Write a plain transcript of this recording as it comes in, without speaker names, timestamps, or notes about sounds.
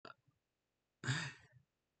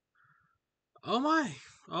Oh my!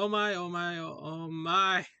 Oh my! Oh my! Oh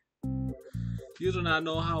my! You do not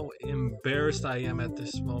know how embarrassed I am at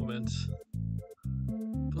this moment.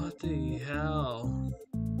 What the hell?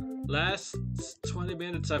 Last 20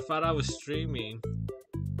 minutes I thought I was streaming.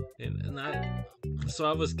 So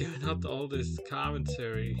I was giving up all this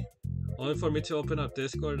commentary. Only for me to open up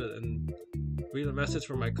Discord and read a message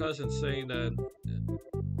from my cousin saying that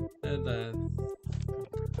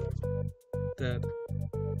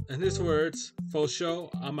in his words, full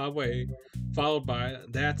show on my way, followed by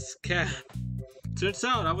that's cat. Turns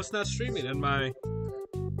out I was not streaming and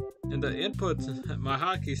in the input my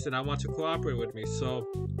hotkey said I want to cooperate with me, so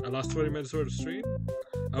I lost 20 minutes worth of stream.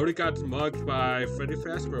 I already got mugged by Freddy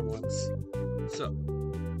Fazbear once. So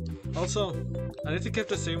also I need to give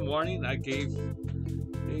the same warning I gave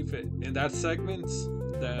in that segment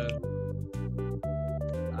that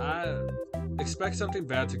I expect something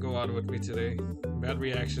bad to go on with me today. Bad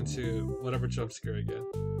reaction to whatever jump scare I get.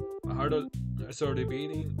 My heart is already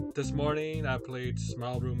beating. This morning I played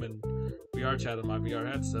Smile Room and VR chat on my VR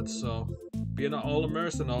headset, so being all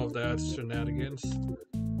immersed in all of that shenanigans,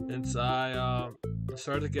 and I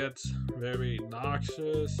started to get very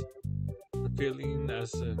noxious, feeling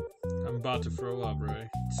as I'm about to throw up,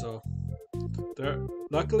 right? So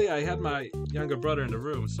luckily I had my younger brother in the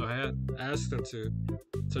room, so I had asked him to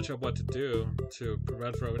touch up what to do to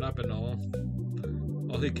prevent throwing up, and all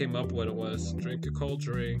he came up with was drink a cold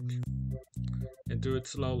drink and do it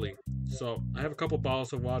slowly. So I have a couple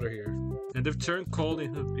bottles of water here, and they've turned cold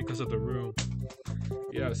because of the room.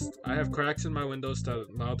 Yes, I have cracks in my windows that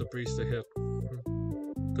allow the breeze to hit.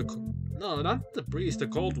 No, not the breeze, the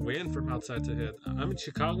cold wind from outside to hit. I'm in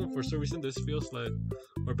Chicago, and for some reason this feels like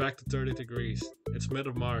we're back to 30 degrees. It's mid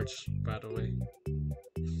of March, by the way.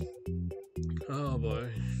 Oh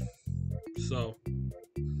boy. So,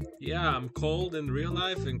 yeah, I'm cold in real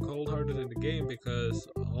life and cold-hearted in the game because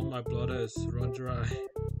all my blood has run dry.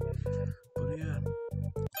 But yeah,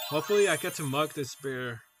 hopefully I get to mug this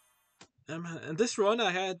bear. And this run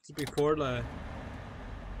I had before,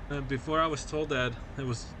 before I was told that I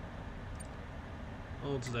was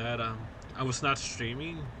not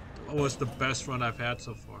streaming, was the best run I've had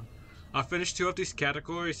so far. I finished 2 of these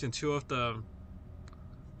categories and 2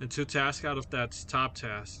 tasks out of that top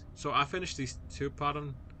task. So I finished these 2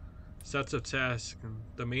 bottom sets of tasks,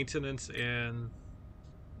 the maintenance and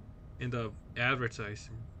in the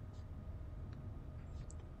advertising.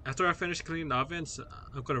 After I finish cleaning ovens,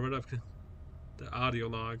 I'm gonna run up the audio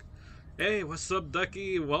log. Hey, what's up,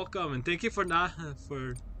 Ducky? Welcome, and thank you for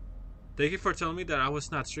telling me that I was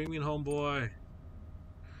not streaming, homeboy.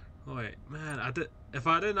 Oh wait, man, if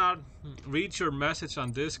I did not read your message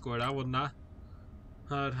on Discord, I would not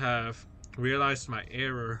have realized my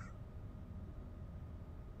error.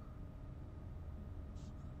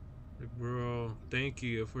 Bro, thank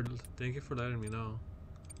you for letting me know.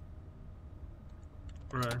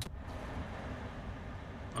 Alright.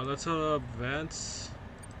 Let's vents.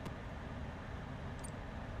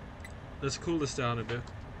 Let's cool this down a bit.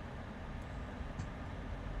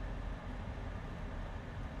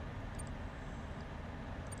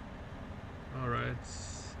 Alright.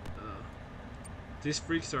 These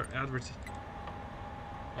freaks are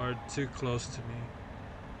too close to me.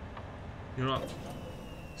 You know,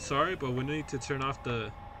 sorry, but we need to turn off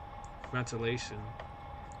the ventilation.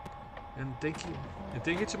 And thank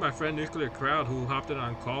you to my friend Nuclear Crowd who hopped in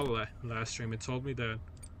on call last stream and told me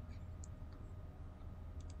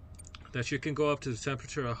that you can go up to the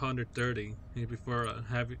temperature of 130 before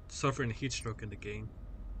suffering a heat stroke in the game.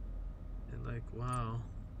 And like, wow.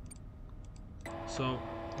 So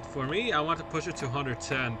for me, I want to push it to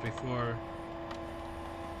 110 before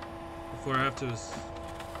I have to.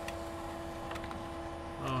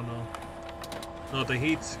 Oh no! No, the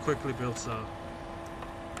heat quickly builds up.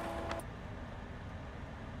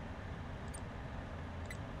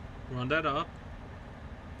 Run that up.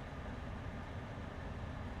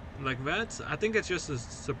 Like that, I think it just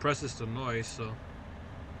suppresses the noise, so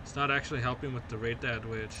it's not actually helping with the rate at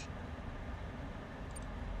which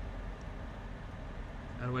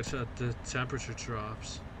the temperature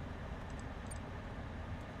drops.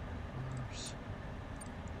 Oops.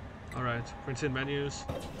 Alright, print in menus.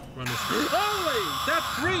 Run this. Holy! That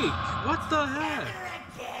freak! What the heck?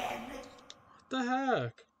 What the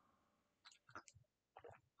heck?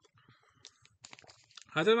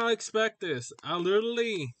 I did not expect this. I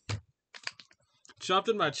literally jumped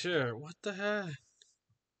in my chair. What the heck?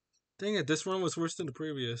 Dang it, this one was worse than the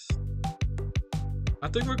previous. I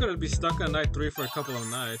think we're gonna be stuck on night 3 for a couple of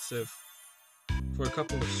nights, for a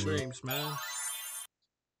couple of streams, man.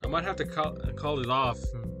 I might have to call it off.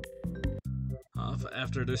 off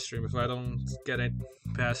after this stream if I don't get it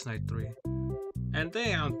past night 3. And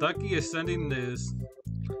damn, Ducky is sending this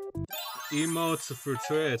emotes for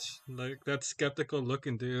Twitch. Like, that skeptical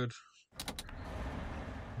looking dude.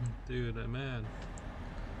 Dude, man.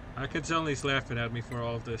 I could tell he's laughing at me for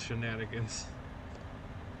all of this shenanigans.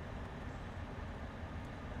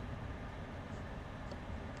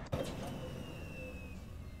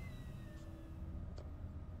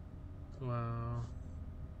 Wow.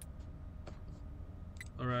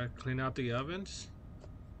 Alright, clean out the ovens.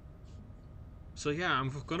 So yeah,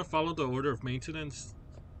 I'm gonna follow the order of maintenance,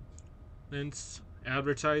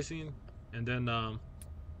 advertising, and then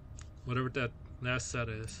whatever that last set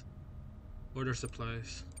is. Order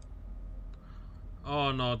supplies.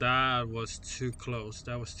 Oh no, that was too close.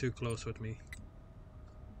 That was too close with me.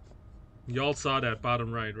 Y'all saw that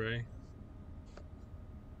bottom right, right?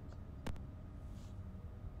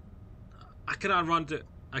 I cannot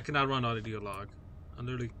run audio log. I'm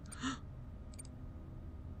literally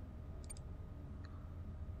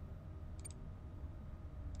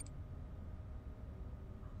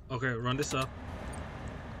okay, run this up.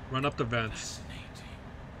 Run up the vents.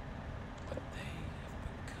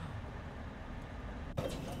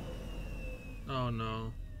 Oh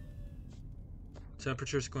no.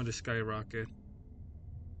 Temperature's going to skyrocket.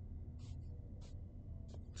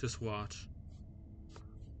 Just watch.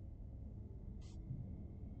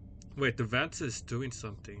 Wait, the vents is doing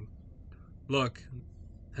something. Look,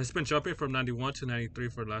 has been jumping from 91 to 93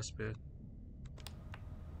 for the last bit.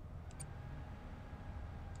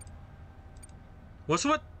 What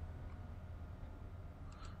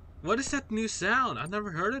is that new sound? I've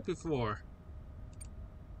never heard it before.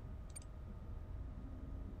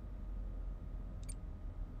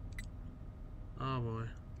 Oh boy.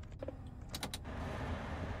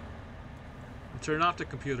 I'll turn off the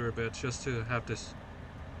computer a bit just to have this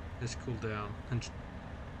cool down. And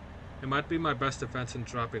it might be my best defense in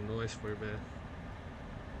dropping noise for a bit.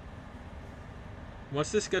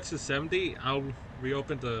 Once this gets to 70, I'll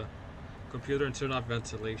reopen the computer and turn off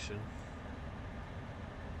ventilation.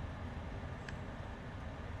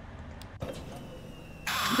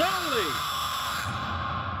 Dolly!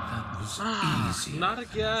 That was easy. Not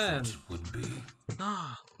again. Would be.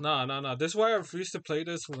 No. This is why I refuse to play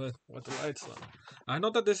this with the lights on. I know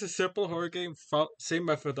that this is simple horror game, same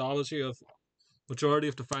methodology of majority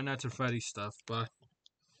of the Five Nights at Freddy's stuff, but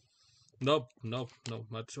nope.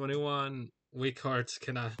 My 21 weak hearts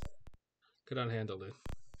cannot handle it.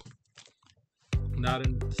 Not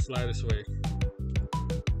in the slightest way.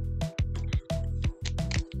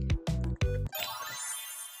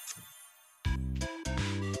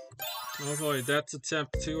 Oh boy, that's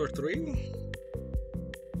attempt 2 or 3?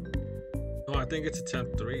 Oh, I think it's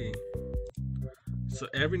attempt 3. So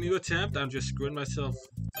every new attempt, I'm just screwing myself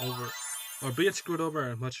over, or being screwed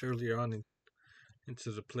over much earlier on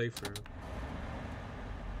into the playthrough.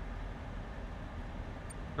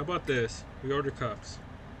 How about this? We order cups.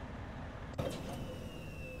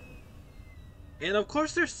 And of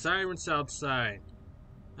course there's sirens outside.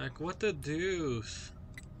 Like, what the deuce?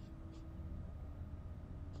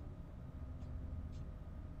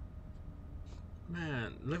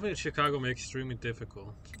 Man, living in Chicago makes streaming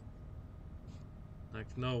difficult. Like,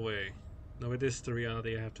 no way. No, it is the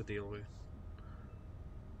reality I have to deal with.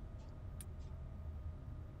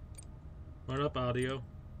 Run up audio.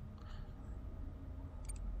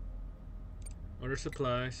 Order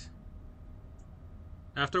supplies.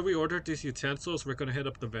 After we order these utensils, we're gonna hit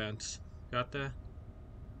up the vents. Got that?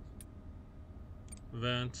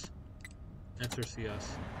 Vents. Enter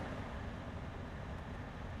CS.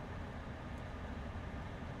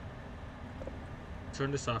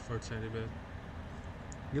 Turn this off for a tiny bit.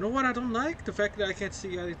 You know what I don't like? The fact that I can't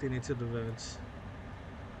see anything into the vents.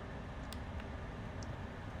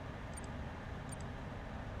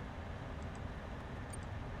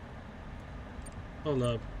 Hold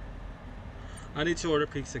up. I need to order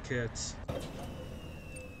pizza kits.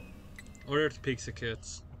 Order the pizza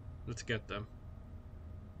kits. Let's get them.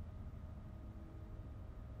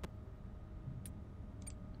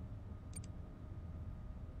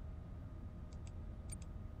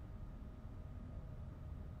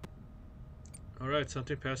 Alright,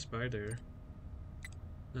 something passed by there.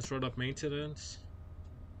 Let's run up maintenance.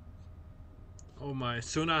 Oh my,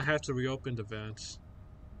 soon I have to reopen the vents.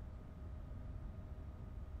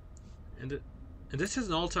 And this is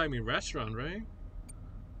an all-timey restaurant, right?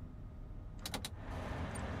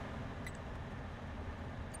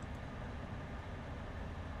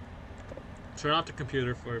 Turn off the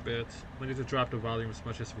computer for a bit. We need to drop the volume as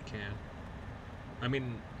much as we can. I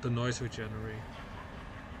mean, the noise we generate.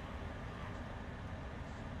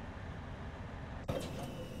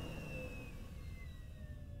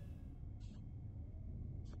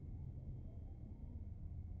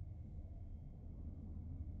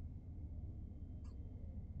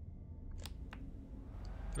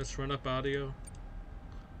 Let's run up audio.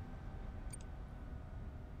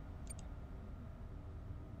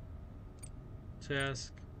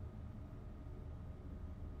 Task.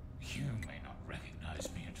 You may not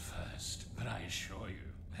recognize me at first, but I assure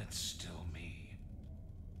you, that's still me.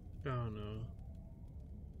 Oh no.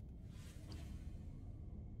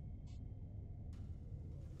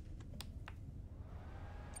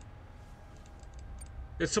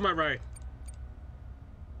 It's to my right.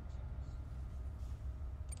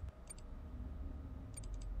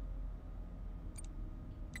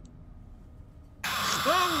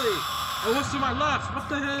 Holy! It was to my left. What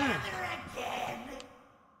the heck?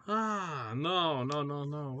 Ah, no.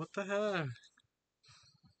 What the heck?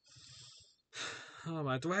 Oh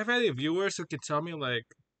my, do I have any viewers who can tell me, like,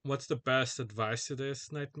 what's the best advice to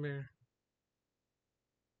this nightmare?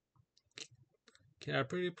 Can I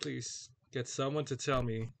pretty please get someone to tell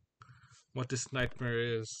me what this nightmare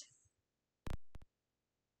is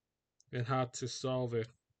and how to solve it?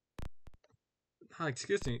 Ah,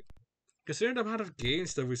 excuse me. Considering the amount of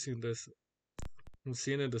games that we've seen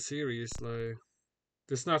in the series, like,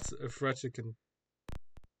 this not a threat you can.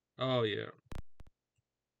 Oh yeah,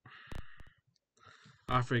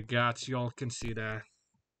 I forgot y'all can see that.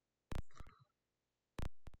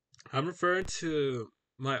 I'm referring to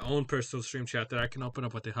my own personal stream chat that I can open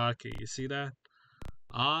up with the hotkey. You see that?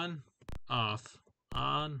 On, off,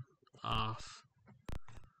 on, off.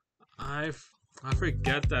 I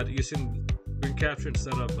forget that using screen capture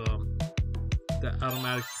instead of the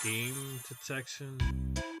automatic game detection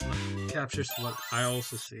captures what I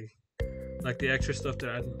also see, like the extra stuff that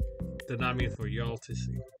I did not mean for y'all to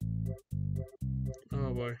see.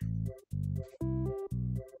 Oh boy.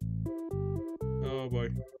 Oh boy.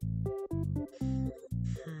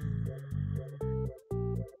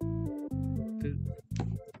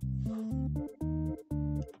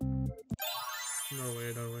 No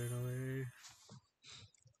way.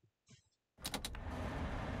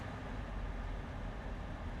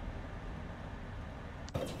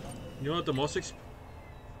 You know what the most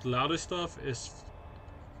loudest stuff is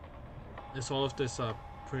all of this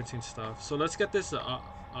printing stuff. So let's get this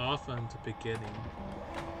off in the beginning.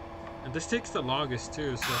 And this takes the longest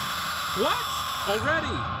too, so what? Already?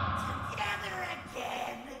 Together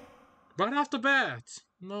again. Right off the bat.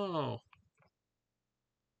 No.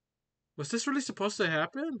 Was this really supposed to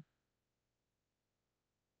happen?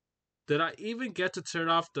 Did I even get to turn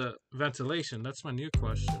off the ventilation? That's my new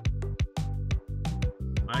question.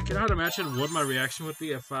 I cannot imagine what my reaction would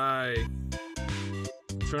be if I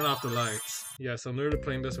turn off the lights. Yes, I'm literally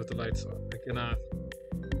playing this with the lights on. I cannot.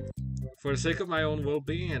 For the sake of my own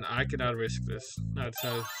well-being, I cannot risk this. Not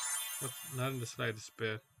in the slightest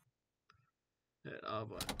bit. Oh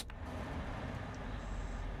boy.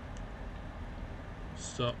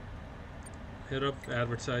 So, hit up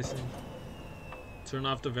advertising. Turn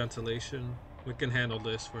off the ventilation. We can handle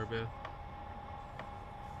this for a bit.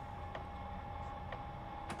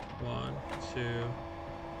 1, 2.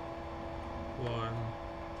 1,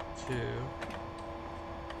 2.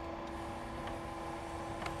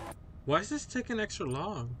 Why is this taking extra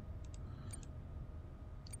long?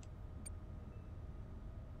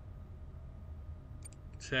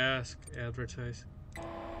 Task, advertising.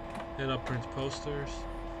 Hit up print posters.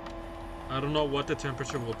 I don't know what the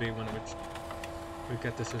temperature will be when we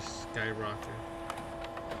get this to skyrocket.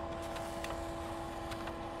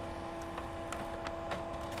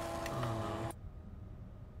 I don't know.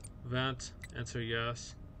 Vent, enter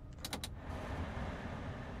yes.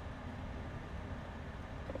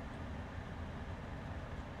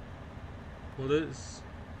 Well, this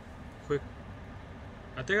quick.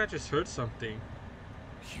 I think I just heard something.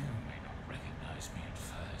 You may not recognize me at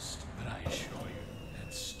first, but I assure you,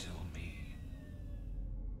 that's still me.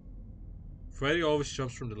 Freddy always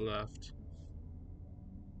jumps from the left.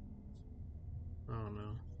 Oh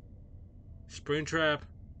no. Springtrap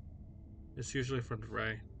is usually from the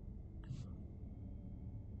right.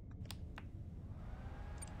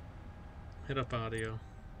 Hit up audio.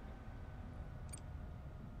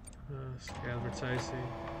 Advertising.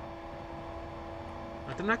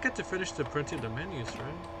 I did not get to finish the printing the menus,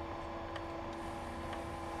 right?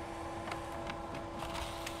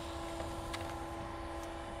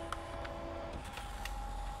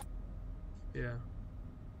 Yeah.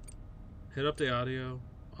 Hit up the audio.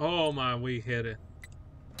 Oh my, we hit it.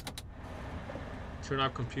 Turn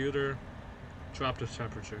off computer. Drop the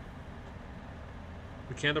temperature.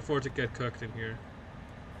 We can't afford to get cooked in here.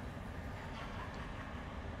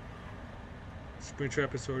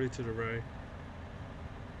 Springtrap is already to the right.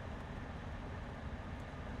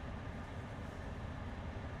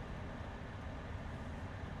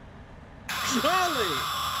 Holy!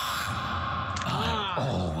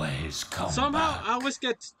 Please come Somehow back. I always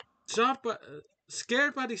get jumped,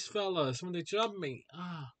 scared by these fellas when they jump me.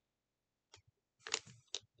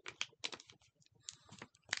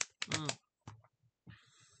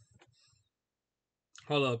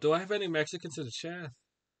 Hold up, do I have any Mexicans in the chat?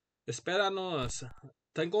 Espéranos.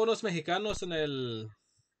 Tengo unos mexicanos en el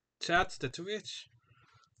chat de Twitch.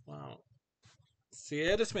 Wow. Si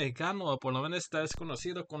eres mexicano o por lo menos estás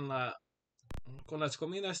conocido con las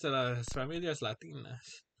comidas de las familias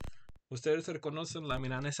latinas, ustedes reconocen la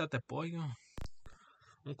milanesa de pollo.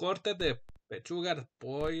 Un corte de pechuga de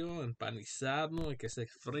pollo empanizado y que se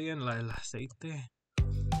fríe en el aceite.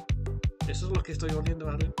 Eso es lo que estoy oliendo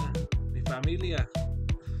ahorita. Mi familia,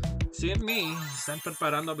 sin mí, están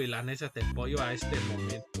preparando milanesas de pollo a este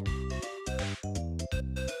momento.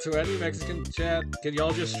 To any Mexican chat, can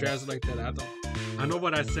y'all just translate that? I know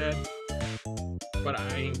what I said, but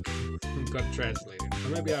I ain't good translating. Or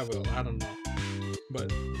maybe I will, I don't know.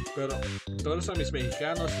 Pero todos a mis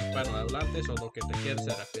mexicanos hispanohablantes o lo que te quieras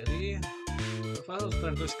referir, por favor,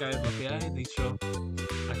 traduzca lo que he dicho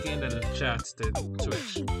aquí en el chat de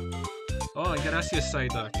Twitch. Oh, gracias,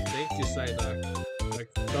 Psyduck. Thank you, Psyduck.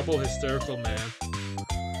 Like, double hysterical, man.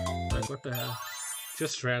 Like, what the hell?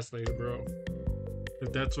 Just translate it, bro.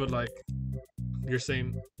 If that's what, like, you're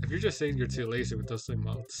saying, if you're just saying you're too lazy with those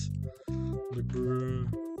emotes. Like, bro.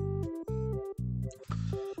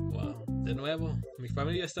 Wow. De nuevo, mi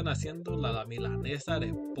familia están haciendo la milanesa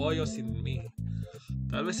de pollo sin mí.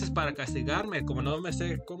 Tal vez es para castigarme, como no me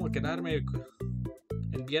sé cómo quedarme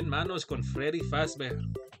en bien manos con Freddy Fazbear.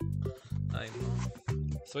 Ay,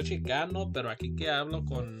 no. Soy chicano, pero aquí que hablo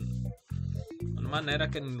con una manera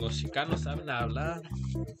que los chicanos saben hablar.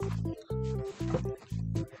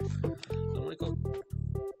 Lo único,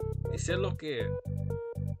 ni sé lo que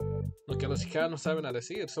los chicanos saben a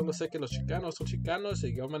decir. Solo sé que los chicanos son chicanos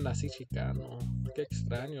y yo me nací chicano. Qué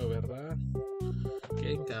extraño, ¿verdad?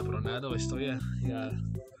 Qué encabronado estoy a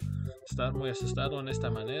estar muy asustado en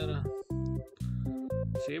esta manera.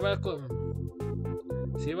 Si iba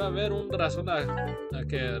a haber un razón a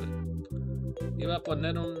que iba a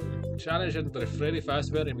poner un challenge entre Freddy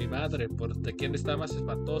Fazbear y mi madre por de quién está más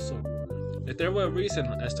espantoso. If there were a reason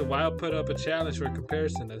as to why I put up a challenge for a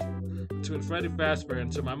comparison between Freddy Fazbear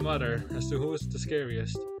and to my mother as to who is the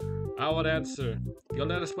scariest, I would answer. Yo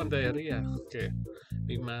le respondería que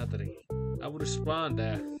mi madre. I would respond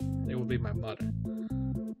that it would be my mother.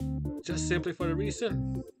 Just simply for the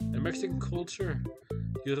reason, in Mexican culture,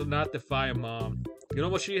 you do not defy a mom. You know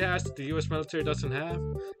what she has that the U.S. military doesn't have?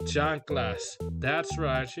 Chanclas. That's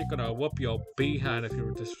right, she's gonna whoop your behind if you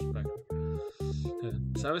were disrespectful.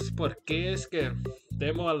 ¿Sabes por qué es que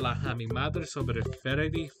temo a mi madre sobre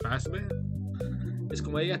Freddy Fazbear? Es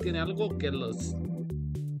como ella tiene algo que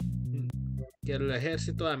el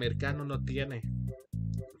ejército americano no tiene.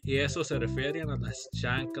 Y eso se refiere a las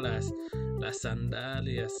chanclas, las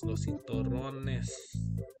sandalias, los cinturones.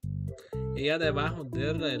 Ella debajo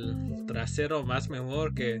del trasero más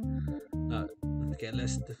mejor que el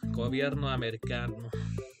gobierno americano.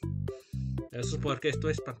 Eso es porque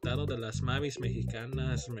estoy espantado de las mamis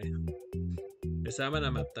mexicanas. Me saben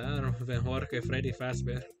a matar mejor que Freddy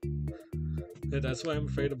Fazbear. And that's why I'm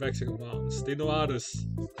afraid of Mexican moms. They know how to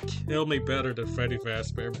kill me better than Freddy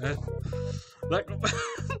Fazbear, man. Like,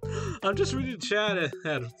 I'm just reading chat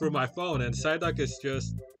through my phone, and Psyduck is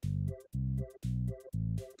just.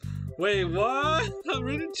 Wait, what? I'm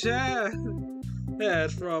reading chat. Yeah,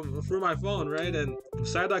 it's through my phone, right? And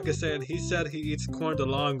Psyduck is saying he said he eats corn the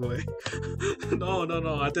long way. No,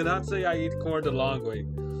 I did not say I eat corn the long way.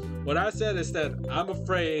 What I said is that I'm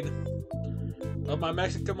afraid of my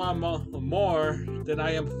Mexican mom more than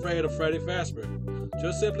I am afraid of Freddy Fazbear.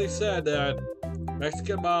 Just simply said that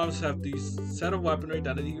Mexican moms have these set of weaponry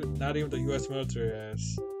that not even the U.S. military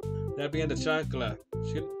has. That being the chancla.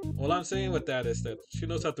 All I'm saying with that is that she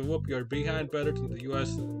knows how to whoop your behind better than the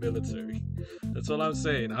U.S. military. That's all I'm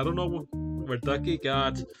saying. I don't know where Ducky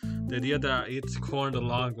got the idea that I eat corn the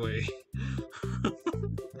long way.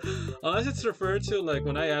 Unless it's referred to like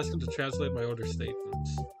when I ask him to translate my older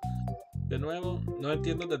statements. De nuevo, no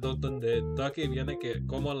entiendo de dónde Ducky viene que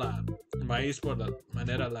como la maíz por la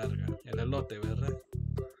manera larga, el elote, ¿verdad?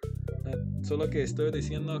 Solo que estoy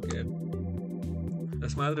diciendo que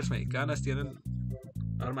las madres mexicanas tienen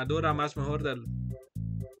armadura más mejor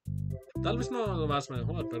tal vez no lo más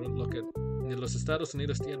mejor, pero lo que ni los Estados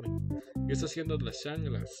Unidos tienen. Y eso siendo las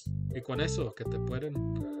chanclas. Y con eso que te pueden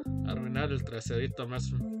arruinar el traserito más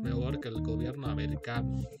mejor que el gobierno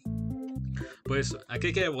americano. Pues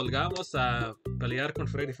aquí que volvamos a pelear con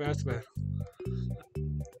Freddy Fazbear.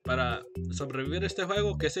 Para sobrevivir a este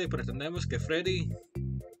juego, que si pretendemos que Freddy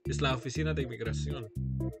es la oficina de inmigración.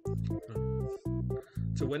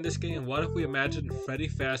 To win this game, what if we imagine Freddy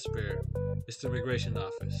Fazbear is the immigration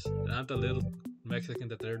office, and I'm the little Mexican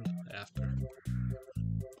that they're after.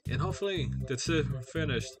 And hopefully, that's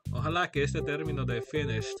finished. Ojalá que este término de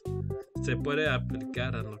finished se puede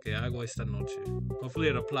aplicar a lo que hago esta noche. Hopefully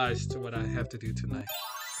it applies to what I have to do tonight.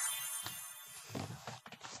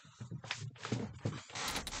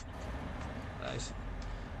 Nice.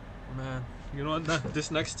 Man, you know what?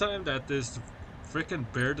 This next time that this freaking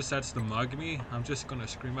bear decides to mug me, I'm just gonna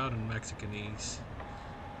scream out in Mexicanese.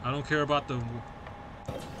 I don't care about the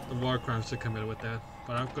war crimes they committed with that,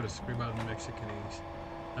 but I'm gonna scream out in Mexicanese.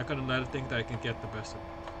 I'm gonna let it think that I can get the best of it.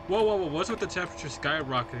 Whoa, whoa, whoa, what's with the temperature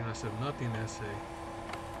skyrocketing? I said nothing, ese.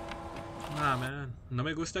 Nah, man. No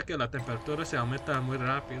me gusta que la temperatura se aumenta muy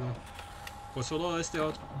rápido. Con solo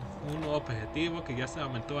un objetivo que ya se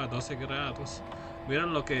aumentó a 12 grados.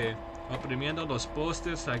 Miren lo que oprimiendo los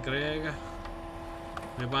postes agrega.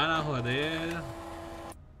 Me van a joder.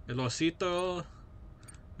 El osito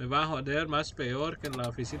me va a joder más peor que en la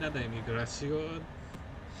oficina de inmigración.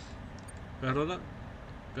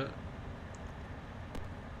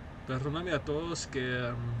 Perdóname a todos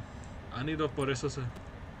que han ido por esos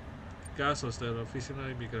casos de la oficina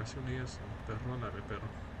de inmigración y eso. Perdóname, pero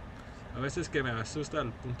a veces que me asusta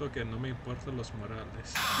al punto que no me importan los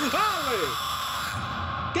morales. ¡Ay!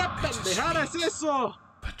 ¿Qué pendejada es eso?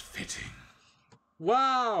 But fitting.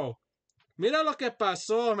 ¡Wow! Mira lo que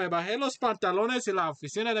pasó. Me bajé los pantalones y la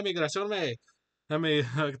oficina de inmigración me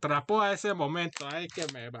atrapó a ese momento. Ay, que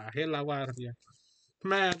me bajé la guardia.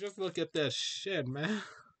 Man, just look at this shit, man.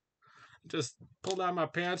 Just pulled out my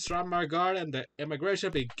pants, dropped my guard, and the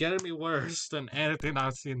immigration be getting me worse than anything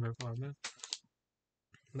I've seen before, man.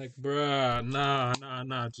 Like, bruh, nah,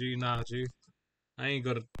 G. I ain't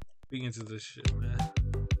gonna be into this shit, man.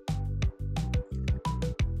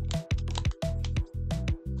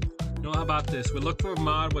 You know, how about this? We look for a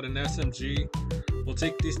mod with an SMG. We'll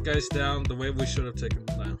take these guys down the way we should have taken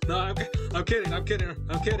them down. No, I'm kidding.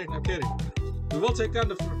 We will take down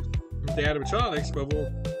the animatronics, but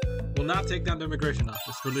we'll not take down the immigration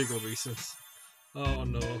office for legal reasons. Oh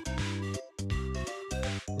no.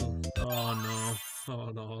 Oh no.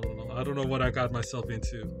 I don't know what I got myself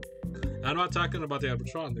into. I'm not talking about the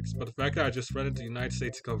animatronics, but the fact that I just ran into the United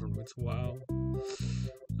States government. Wow.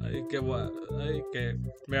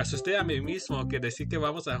 Me asusté a mí mismo que decir que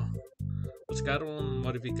vamos a buscar una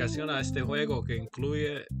modificación a este juego que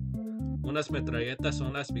incluye unas metralletas o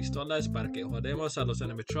unas pistolas para que jodemos a los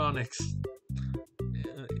animatronics.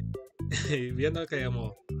 Y viendo que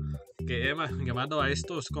he llamado a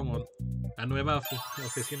estos como la nueva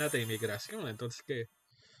oficina de inmigración, entonces que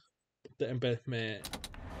me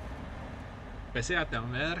empecé a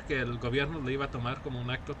temer que el gobierno lo iba a tomar como un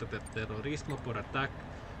acto de terrorismo por ataque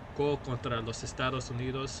contra los Estados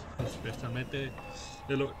Unidos, especialmente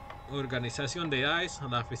de la organización de ICE,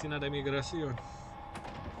 la oficina de inmigración.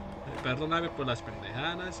 Perdóname por las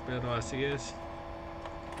pendejadas, pero así es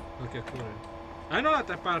lo que ocurre. Ah, no, la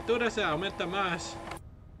temperatura se aumenta más.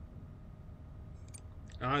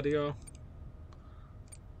 Audio.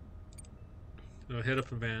 No, hit up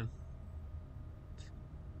the van.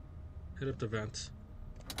 Hit up the vents.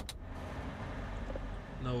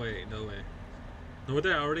 No way. No,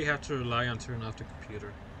 I already have to rely on turning off the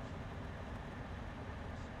computer.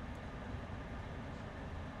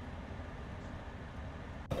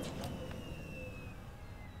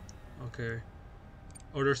 Okay.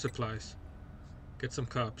 Order supplies. Get some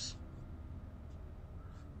cups.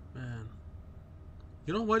 Man.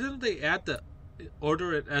 You know, why didn't they add the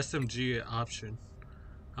order at SMG option?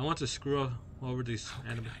 I want to screw over these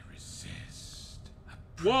enemies. I resist.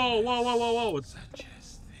 Whoa! Such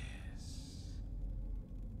as this.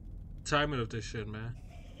 Timing of this shit, man.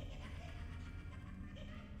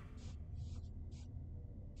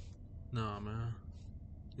 No, man.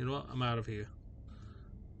 You know what? I'm out of here.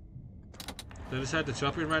 They decide to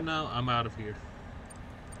jump in right now. I'm out of here.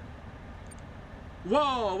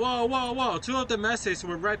 Whoa! Two of the messages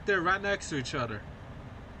were right there, right next to each other.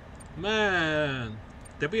 Man,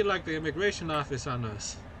 they be like the immigration office on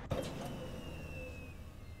us.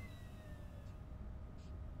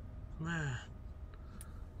 Man.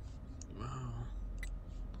 Wow.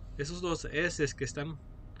 Esos dos S que están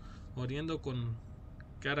jodiendo con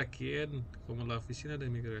cada quien, como la oficina de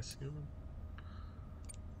inmigración.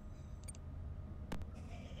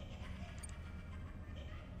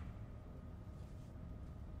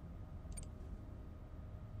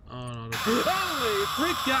 Oh no. Holy,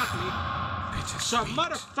 freak got me! Some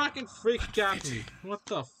motherfucking freak got me! What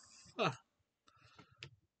the fuck?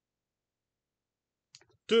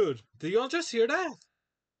 Dude, did y'all just hear that?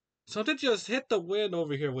 Something just hit the wind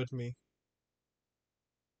over here with me.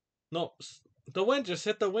 No, the wind just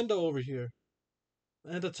hit the window over here.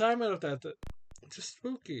 And the timing of that, just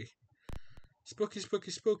spooky. Spooky,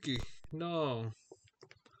 spooky, spooky. No.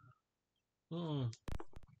 I'm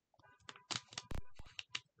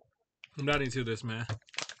not into this, man.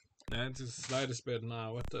 That's the slightest bit.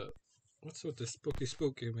 Nah, what's with this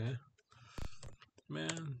spooky, man?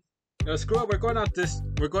 Man. Yo, screw up, we're going on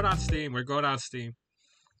Steam. We're going on Steam.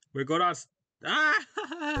 Ah!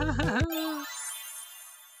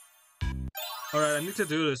 Alright, I need to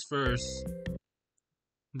do this first.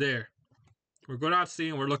 There. We're going on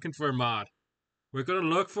Steam, we're looking for a mod. We're gonna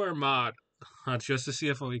look for a mod. Just to see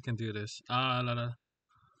if we can do this.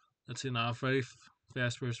 Let's see now. Freddy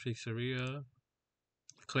Fazbear's Pizzeria.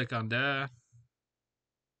 Click on that.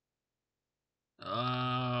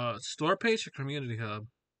 Store page or community hub?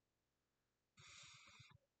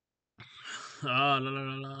 I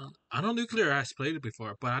know Nuclear has played it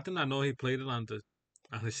before, but I did not know he played it on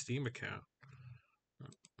his Steam account.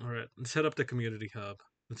 Alright, let's hit up the community hub.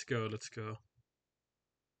 Let's go. Let's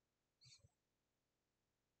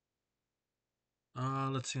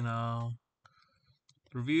see now.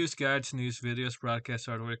 Reviews, guides, news, videos, broadcast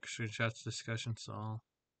artwork, screenshots, discussions, all.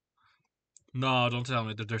 No, don't tell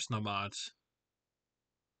me that there's no mods.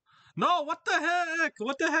 No, what the heck?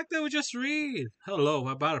 What the heck did we just read? Hello,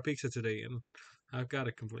 I bought a pizza today and I've got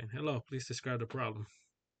a complaint. Hello, please describe the problem.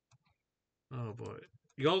 Oh boy.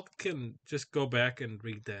 Y'all can just go back and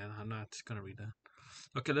read that. I'm not gonna read that.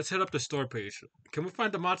 Okay, let's hit up the store page. Can we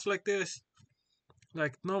find the mods like this?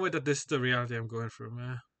 Like, no way that this is the reality I'm going through,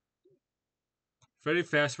 man. Freddy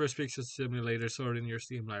Fazbear's Pizza Simulator stored in your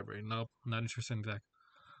Steam library. Nope, not interested in that.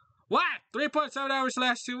 What? 3.7 hours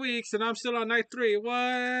last 2 weeks and I'm still on night 3.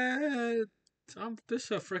 What? This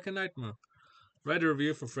is a freaking nightmare. Write a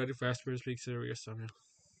review for Freddy Fazbear's Pizzeria or something.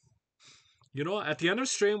 You know, at the end of the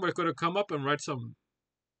stream, we're going to come up and write something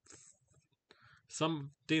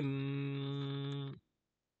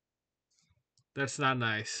that's not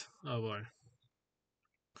nice. Oh boy.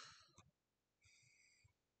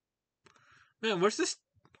 Man, where's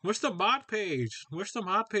the mod page? Where's the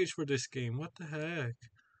mod page for this game? What the heck?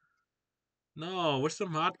 No, where's the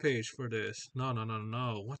mod page for this? No.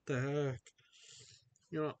 What the heck?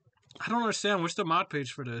 You know, I don't understand. Where's the mod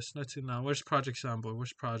page for this? Let's see now. Where's Project Soundboard?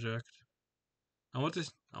 Where's Project? I want you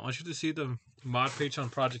to see the mod page on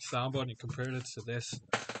Project Soundboard and compare it to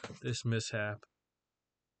this mishap.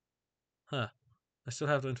 Huh. I still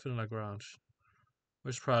have the Infinite Lagrange.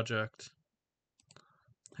 Where's Project?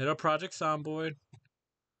 Hit up Project Soundboard.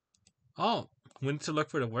 Oh, we need to look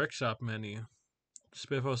for the workshop menu.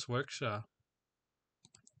 Spiffos Workshop.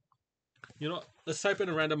 You know, let's type in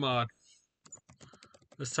a random mod.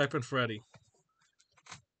 Let's type in Freddy.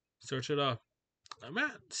 Search it up. Oh,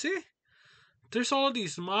 man, see? There's all of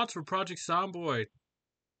these mods for Project Soundboard.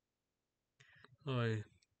 Oh,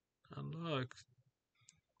 look.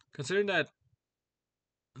 Considering that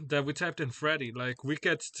we typed in Freddy, like, we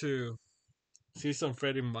get to see some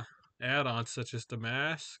Freddy add-ons such as the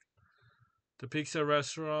mask, the pizza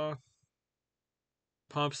restaurant,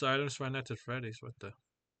 pumps items right next to Freddy's. What the?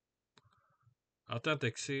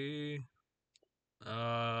 Authentic C.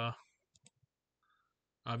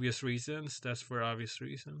 Obvious reasons. That's for obvious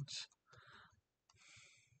reasons.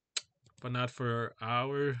 But not for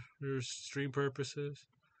our stream purposes.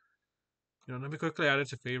 You know, let me quickly add it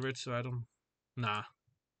to favorites so I don't... Nah.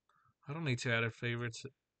 I don't need to add it favorites.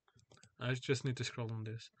 I just need to scroll on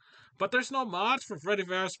this. But there's no mods for Freddy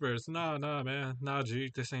Fazbear's. Nah, man. Nah,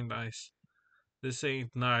 G. This ain't nice. This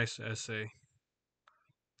ain't nice, essay.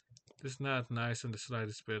 This is not nice in the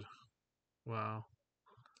slightest bit. Wow.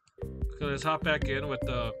 Okay, let's hop back in with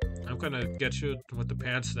the... I'm gonna get you with the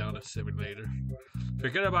pants down simulator.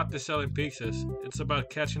 Forget about the selling pizzas. It's about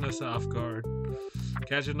catching us off guard.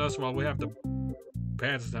 Catching us while we have the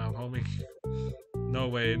pants down, homie. No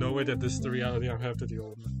way that this is the reality I have to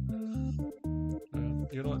deal with.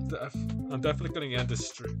 You know what? I'm definitely gonna end this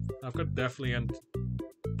stream. I'm gonna definitely end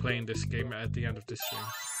playing this game at the end of this stream.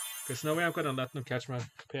 There's no way I'm gonna let them catch my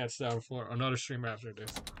pants down for another stream after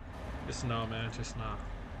this. Just no, man. Just no.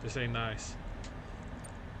 This ain't nice.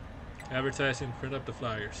 Advertising, print up the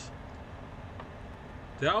flyers.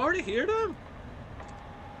 Did I already hear them?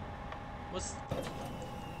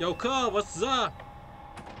 Yo, cuz, what's up?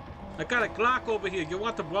 I got a Glock over here. You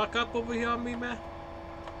want to walk up over here on me, man?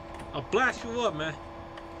 I'll blast you up, man.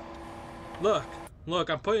 Look,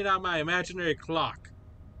 I'm putting out my imaginary clock.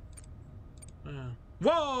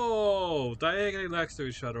 Whoa! Diagonally next to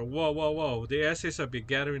each other. Whoa. The essays have been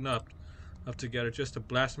gathering up together just to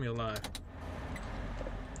blast me alive.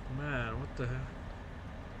 Man, what the hell?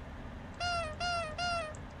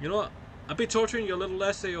 You know what? I'll be torturing your little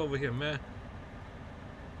essay over here, man.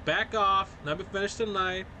 Back off. Let me finish the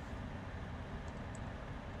night.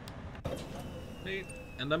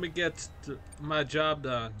 And let me get my job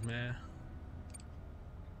done, man.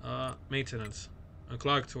 Maintenance.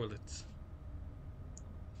 Unclog toilets.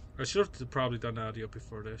 I should have probably done audio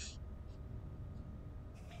before this.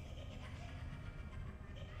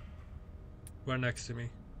 Right next to me.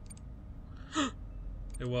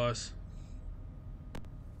 It was.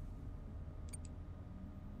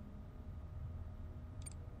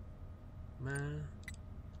 Man.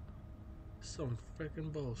 Some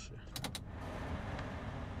freaking bullshit.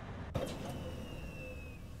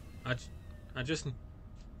 I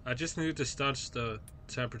just need to staunch the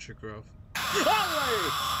temperature growth. Holy!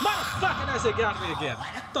 Motherfucking essay got me again.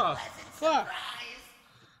 What the fuck?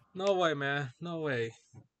 No way, man. No way.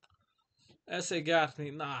 Essay got me.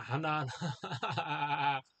 Nah. Nah.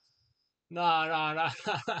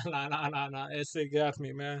 Essay got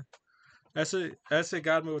me, man. Essay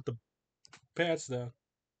got me with the pants down.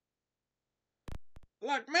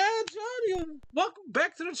 Like, man, Johnny, welcome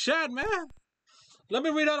back to the chat, man. Let me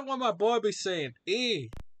read out what my boy be saying.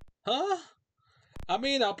 Huh? I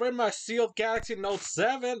mean, I'll bring my sealed Galaxy Note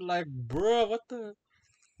 7. Like, bro, what the?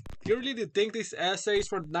 You really think these essays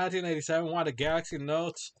from 1987 want a Galaxy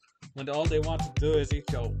Notes when all they want to do is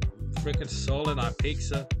eat your freaking soul and on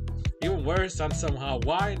pizza? Even worse, on some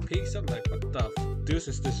Hawaiian pizza. Like, what the deuce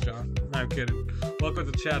is this, John? I'm kidding. Welcome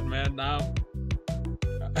to the chat, man. Now,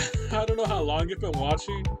 I don't know how long you've been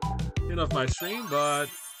watching, my stream, but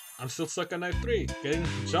I'm still stuck on night 3, getting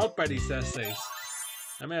jumped by these essays.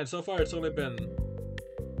 And man, so far it's only been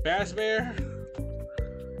Bass Bear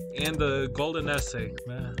and the Golden Essay,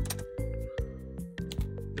 man.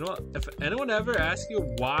 You know what? If anyone ever asks you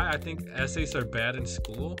why I think essays are bad in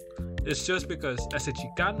school, it's just because ese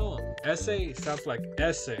chicano, essay sounds like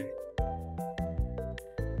essay.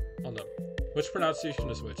 Hold up. Which pronunciation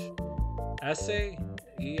is which? Essay,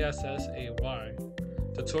 E-S-S-A-Y.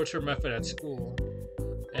 The torture method at school.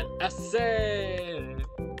 And essay,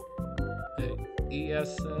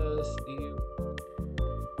 E-S-S-E-I?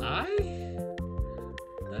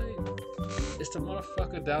 It's the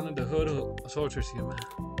motherfucker down in the hood who tortures you, man.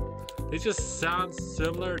 They just sound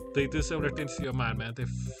similar. They do similar things to your mind, man. They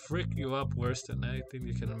freak you up worse than anything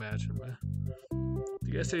you can imagine, man.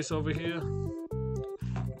 The essays over here,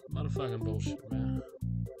 motherfucking bullshit, man.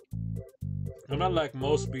 I'm not like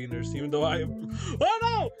most beaners, even though I am.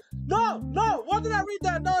 Oh no! Why did I read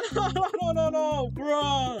that? No,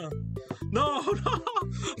 bruh. No.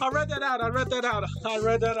 I read that out,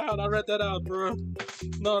 bruh.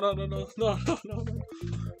 No.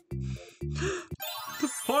 The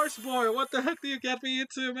horse boy, what the heck do you get me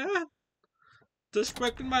into, man?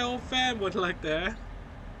 Disrespecting my own family like that.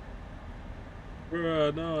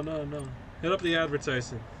 Bruh, no. Hit up the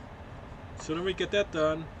advertising. Sooner we get that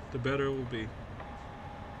done, the better it will be.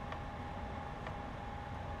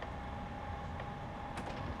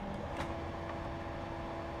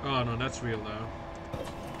 Oh no, that's real loud.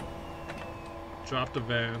 Drop the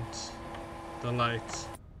vans. The lights.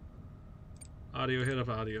 Audio, hit up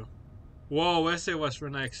audio. Whoa, essay was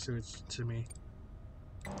right next to me.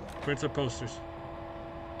 Print up posters.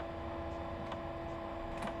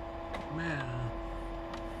 Man,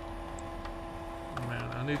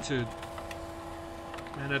 I need to.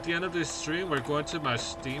 Man, at the end of this stream, we're going to my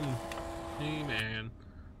Steam and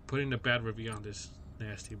putting a bad review on this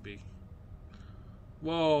nasty bee.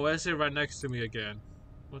 Whoa, essay right next to me again.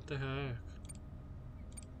 What the heck?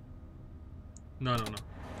 No.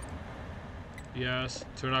 Yes,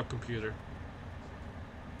 turn off computer.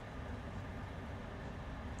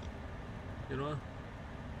 You know what?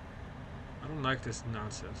 I don't like this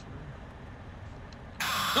nonsense, man.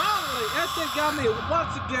 Holy, essay got me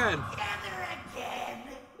once again!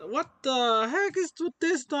 What the heck is with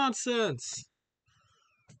this nonsense?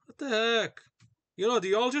 What the heck? Do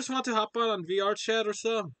you all just want to hop on VR chat or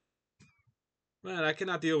something? Man, I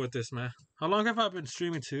cannot deal with this, man. How long have I been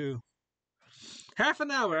streaming too? Half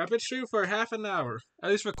an hour. I've been streaming for half an hour.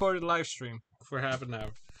 At least recorded live stream for half an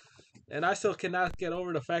hour. And I still cannot get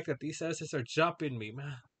over the fact that these essays are jumping me,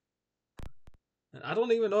 man. And I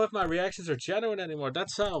don't even know if my reactions are genuine anymore.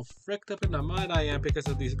 That's how fricked up in my mind I am because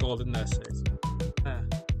of these golden essays. Man,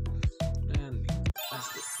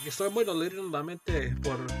 estoy muy dolido en la mente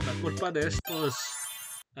por la culpa de estos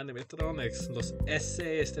animatronics, los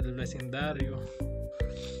essays del vecindario.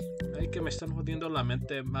 Ay, que me están jodiendo la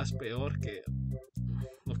mente más peor que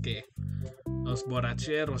lo que los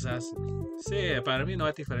borracheros hacen. Sí, para mí no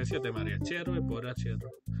hay diferencia de mariachero y borrachero.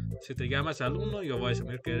 Si te llamas al uno, yo voy a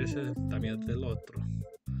asumir que eres también del otro.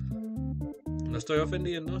 No estoy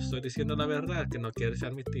ofendiendo, estoy diciendo la verdad que no quieres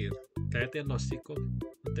admitir. Cállate en los hocico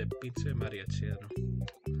de pinche mariachero.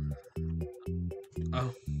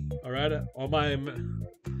 Oh, alright, all my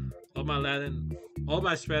Latin, all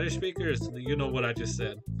my Spanish speakers, you know what I just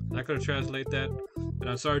said. I'm not gonna translate that, and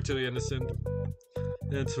I'm sorry to the innocent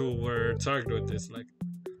and who were targeted with this. Like,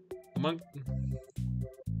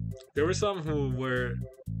 there were some who are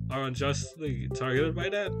unjustly targeted by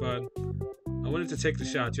that, but I wanted to take the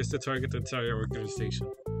shot just to target the entire organization.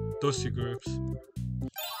 Those two groups.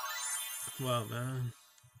 Wow, man.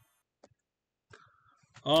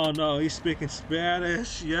 Oh no, he's speaking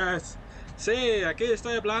Spanish. Yes. Sí, aquí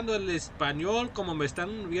estoy hablando el español como me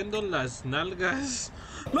están viendo las nalgas.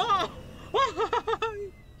 No!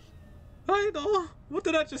 I know. What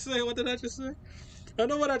did I just say? What did I just say? I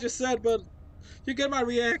know what I just said, but you get my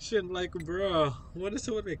reaction. Like, bro, what is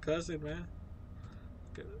it with my cousin, man?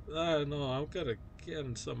 I don't know. I'm gonna get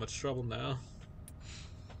in so much trouble now.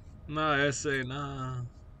 Nah, essay, nah.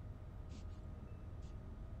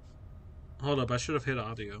 Hold up, I should have hit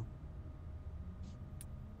audio.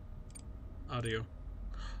 Audio.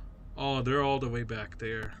 Oh, they're all the way back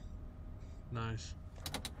there. Nice.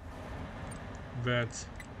 Vent.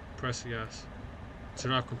 Press yes.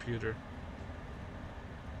 Turn off computer.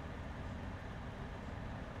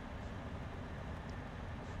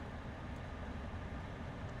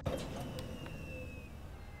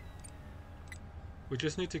 We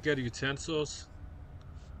just need to get utensils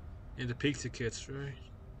and the pizza kits, right?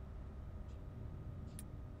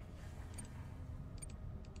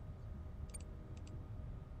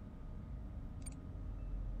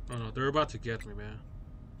 Oh no, they're about to get me, man.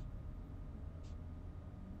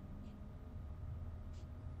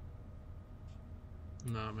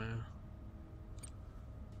 Nah, man.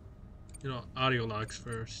 You know, audio logs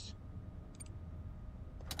first.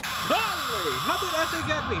 Holy! How did that thing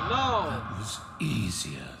get me? No! That was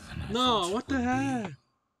easier than I No, thought what it the would heck? be.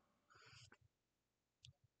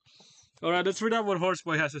 Alright, let's read out what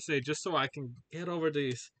Horseboy has to say just so I can get over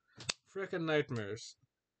these frickin' nightmares.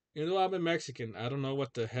 You know I'm a Mexican. I don't know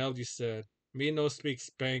what the hell you said. Me no speak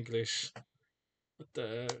Spanglish. What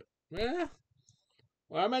the... Eh?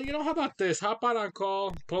 Well, man, you know, how about this? Hop on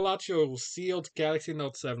call, pull out your sealed Galaxy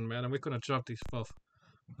Note 7, man, and we're gonna jump these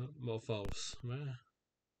mofos, man.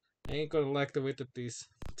 I ain't gonna like the way that these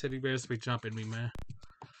teddy bears be jumping me, man.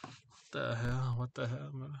 What the hell? What the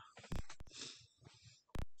hell, man?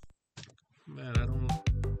 Man, I don't...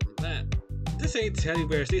 Man, this ain't teddy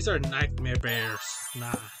bears. These are nightmare bears.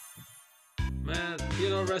 Nah. Man, you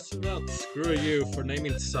know, rest of them, screw you for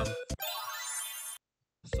naming some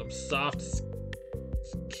soft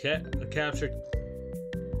captured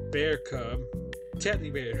bear cub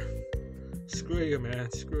teddy bear. Screw you,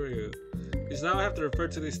 man. Screw you. Because now I have to refer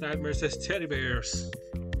to these nightmares as teddy bears.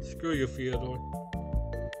 Screw you, Fyodor.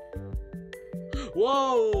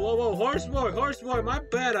 Whoa, whoa, whoa, Horseboy, my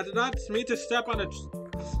bad. I did not mean to step on a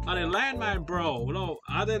landmine, bro. No,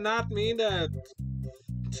 I did not mean that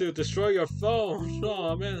to destroy your phone.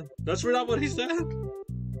 Oh, man. Let's read out what he said.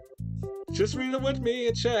 Just read it with me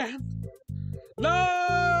in chat.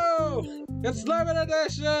 No! It's limited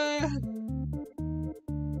edition!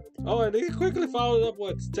 Oh, and he quickly followed up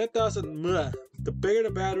with 10,000 meh. The bigger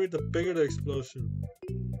the battery, the bigger the explosion.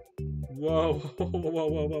 Whoa, whoa, whoa,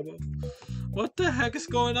 whoa, whoa. What the heck is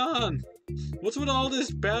going on? What's with all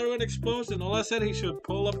this battery and explosion? All I said he should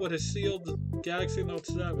pull up with his sealed Galaxy Note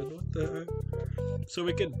 7. What the heck? So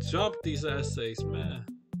we can jump these essays, man.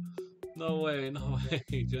 No way, no way.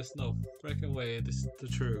 Just no freaking way. This is the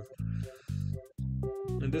truth.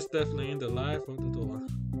 And this definitely ain't the life of the door.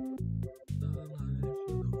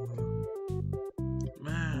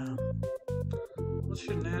 Man. What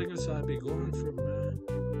shenanigans I be going through, man?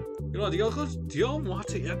 You know, do y'all want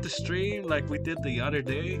to end the stream like we did the other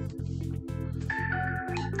day?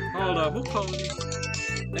 Hold up, who called me?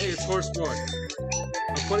 Hey, it's Horseboy.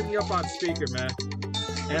 I'm putting you up on speaker, man.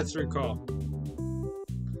 Answering call.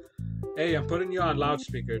 Hey, I'm putting you on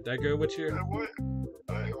loudspeaker. That good with you? Why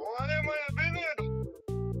am I offended?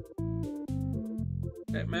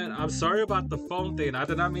 Hey, man, I'm sorry about the phone thing. I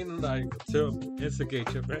did not mean like to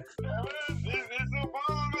instigate you, man. It's no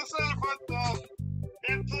problem myself, but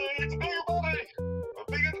it's bigger body.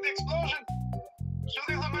 Bigger than the explosion. Show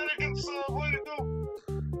these Americans what to do.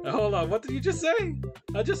 Hold on, what did you just say?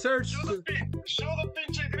 I just heard. Show the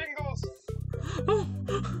pinche gringos.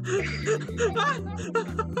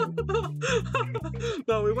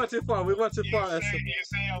 No, we went too far. We went too far. You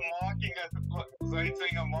say I'm walking at the. So you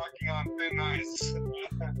saying I'm walking on thin ice?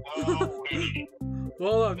 No way.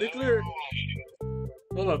 Hold up, nuclear. No way.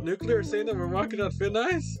 Hold up, nuclear saying that we're walking on thin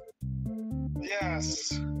ice?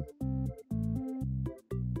 Yes.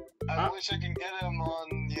 wish I can get him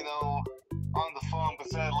on, on the phone, but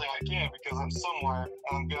sadly I can't because I'm somewhere and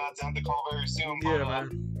I'm gonna have to call very soon. Yeah, but,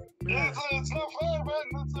 man. Yeah, it's no fun, man.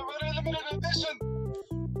 It's a very limited edition.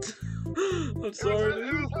 I'm sorry, It was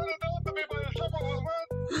dude. handed out to me by the shoppers, man.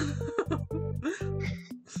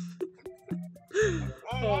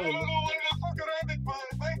 I Oh, don't know why the fuck I did, but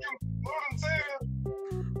thank you, Lord and Savior.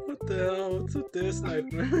 what the hell? What's with this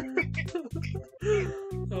nightmare?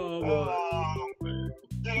 Oh, boy. Man.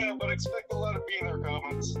 Yeah, but expect a lot of beaner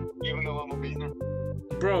comments, even though I'm a beaner.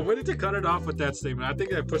 Bro, we need to cut it off with that statement. I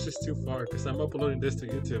think that pushes too far because I'm uploading this to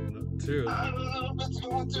YouTube too. I don't know if it's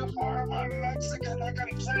going too far. I'm Mexican, I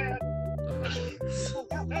can say it.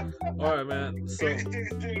 Alright, man. So,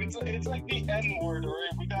 Dude, it's like the N word,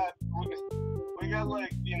 right? We got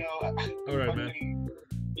like, alright, man.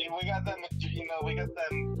 Yeah, we got them,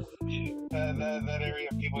 that area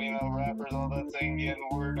of people, rappers, all that saying the N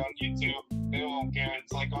word on YouTube. They won't care.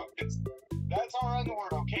 It's like, that's our N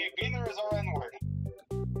word, okay? Beaner is our N word.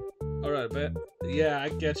 Alright, man. Yeah, I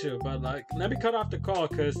get you, but like, let me cut off the call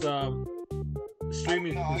because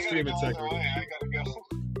streaming No, I gotta streaming go either segment. way. I gotta go.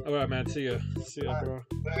 Alright, man. See ya, bro. See ya.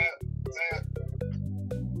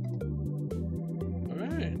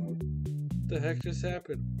 Alright. What the heck just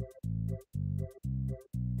happened?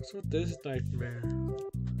 What's with this nightmare?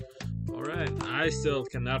 Alright, I still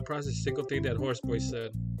cannot process a single thing that Horseboy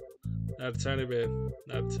said. Not a tiny bit.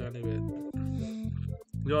 Not a tiny bit. You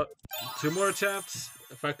know what? 2 more attempts.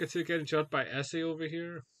 If I continue getting jumped by Essay over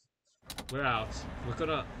here, we're out. We're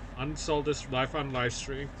gonna uninstall this live on live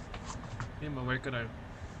stream. And we're gonna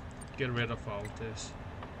get rid of all of this.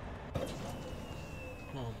 Oh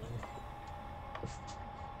no.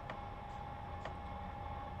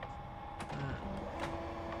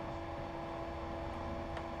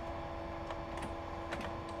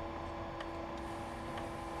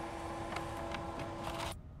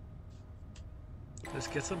 Let's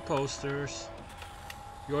get some posters.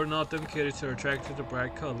 You're not them kids who are attracted to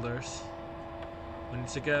bright colors. We need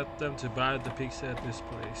to get them to buy the pizza at this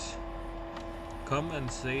place. Come and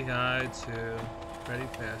say hi to Freddy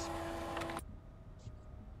Fazbear.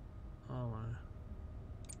 Oh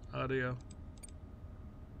my. Audio.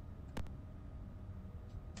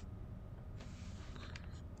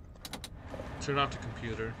 Turn off the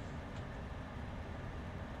computer.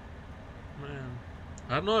 Man.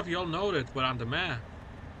 I don't know if y'all know it, but on the map,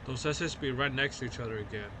 those SSB right next to each other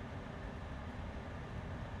again.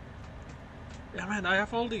 Yeah, man, I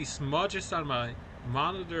have all these smudges on my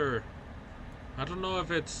monitor. I don't know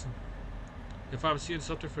if I'm seeing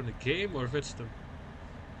something from the game or if it's the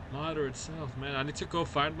monitor itself. Man, I need to go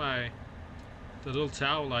find the little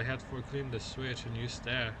towel I had for cleaning the switch and use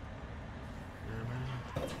that. Yeah,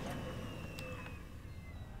 man.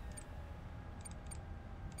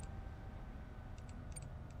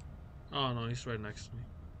 Oh no, he's right next to me.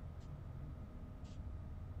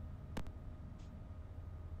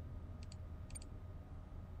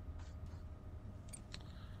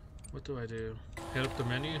 What do I do? Hit up the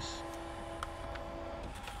menus?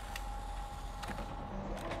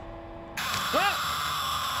 Ah!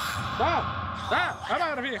 Ah! I'm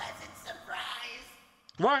out of here!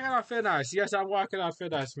 Walking on thin ice. Yes, I'm walking on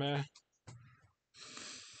thin ice, man.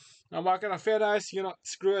 I'm walking on thin ice.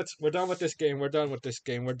 Screw it. We're done with this game. We're done with this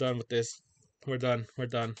game. We're done with this. We're done. We're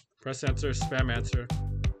done. Press answer. Spam answer.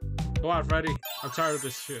 Go on, Freddy. I'm tired of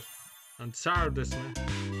this shit. I'm tired of this, man.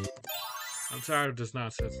 I'm tired of this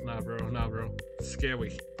nonsense. Nah, bro. Nah, bro. It's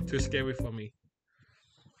scary. Too scary for me.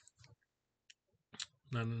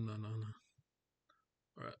 No.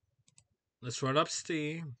 Alright. Let's run up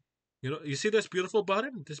Steam. You see this beautiful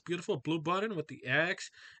button? This beautiful blue button with the X?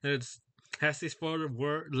 And it has these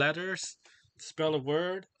 4 letters. Spell a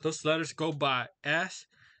word. Those letters go by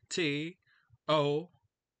S-T-O-P.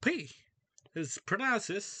 It's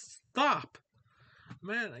pronounces stop.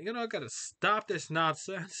 Man, I gotta stop this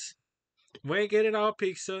nonsense. We ain't getting our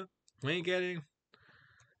pizza. We ain't getting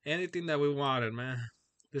anything that we wanted, man.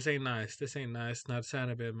 This ain't nice. This ain't nice. Not a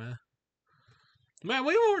tiny bit, man. Man,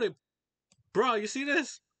 we already... Bro, you see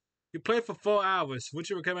this? You played for 4 hours. Would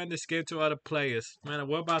you recommend this game to other players? Man,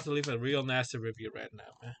 we're about to leave a real nasty review right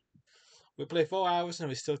now, man. We play 4 hours and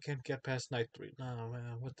we still can't get past night 3. No,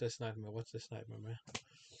 man. What's this nightmare? What's this nightmare, man?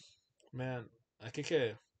 Man, aquí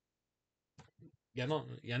que... Ya no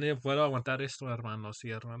puedo aguantar esto, hermanos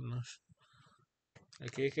y hermanas.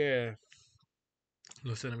 Aquí que...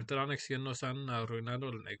 Los enemigos de la anexión nos han arruinado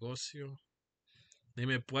el negocio. Ni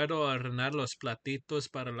me puedo arruinar los platitos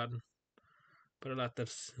para el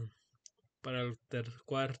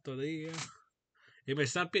cuarto día. Y me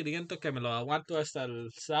están pidiendo que me lo aguanto hasta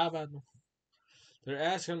el sábado. They're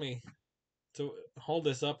asking me to hold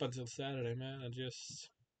this up until Saturday, man. I just,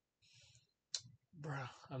 bro,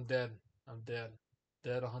 I'm dead. I'm dead.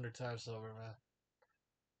 Dead 100 times over, man.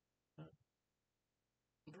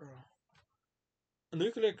 Bro.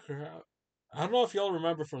 Nuclear Crowd. I don't know if y'all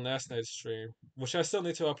remember from last night's stream, which I still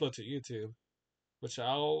need to upload to YouTube, which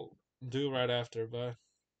I'll do right after, but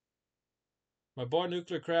my boy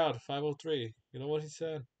Nuclear Crowd 503, you know what he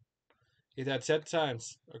said? He died 10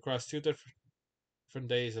 times across 2 different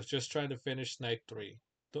days of just trying to finish night 3.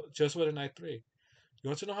 Just with a night 3. You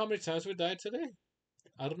want to know how many times we died today?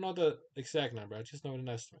 I don't know the exact number, I just know an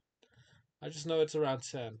estimate. I just know it's around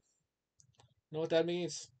 10. You know what that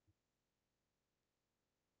means?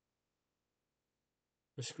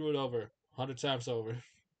 We're screwed over. 100 times over.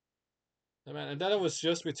 Yeah, man, and that was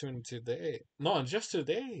just between today. No, just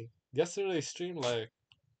today. Yesterday's stream, like,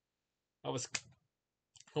 I was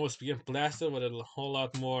I was being blasted with a whole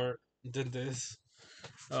lot more than this.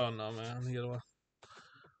 Oh no, man. You know what?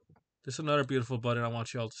 There's another beautiful button I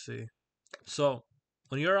want y'all to see. So,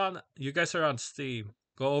 when you guys are on Steam,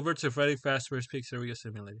 go over to Freddy Fazbear's Pizzeria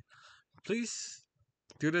Simulator. Please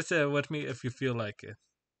do this with me if you feel like it.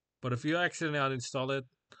 But if you accidentally uninstall it,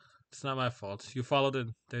 it's not my fault. You followed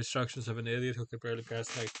the instructions of an idiot who could barely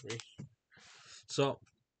pass night 3. So,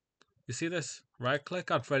 you see this? Right click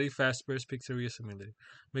on Freddy Fazbear's Pizzeria Simulator.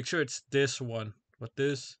 Make sure it's this one with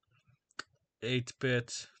this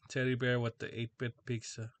 8-bit teddy bear with the 8-bit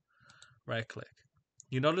pizza. Right click.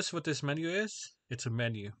 You notice what this menu is? It's a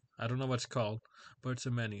menu. I don't know what it's called, but it's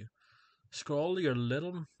a menu. Scroll your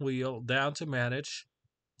little wheel down to manage.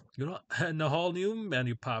 And a whole new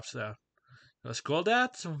menu pops out. Scroll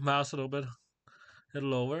that mouse a little bit. Hit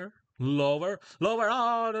lower. Lower. Lower.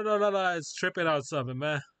 Oh, no. It's tripping out something,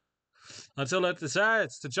 man. Until it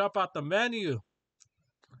decides to jump out the menu.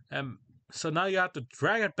 And so now you have to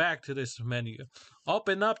drag it back to this menu.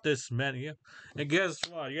 Open up this menu. And guess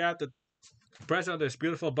what? You have to press on this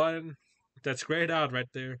beautiful button that's grayed out right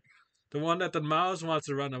there. The one that the mouse wants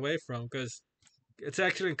to run away from because it's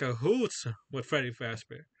actually in cahoots with Freddy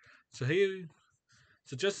Fazbear. So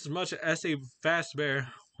just as much as a Fazbear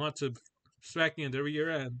wants to smack you in the rear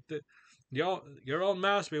end, your own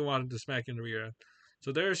mouse be wanting to smack you in the rear end.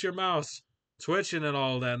 So there's your mouse twitching and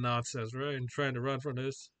all that nonsense, right? And trying to run from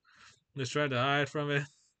this. Just trying to hide from it.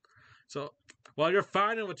 So while you're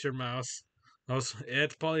fighting with your mouse,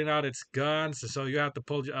 it's pulling out its guns, so you have to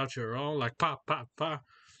pull out your own, like pop, pop, pop.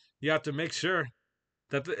 You have to make sure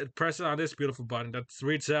that it presses on this beautiful button that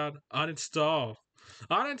reads out uninstall.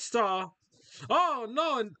 Uninstall. Oh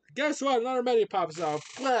no, and guess what? Another menu pops out.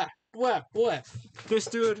 Blah, blah, blah.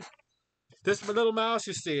 This little mouse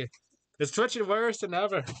you see, is twitching worse than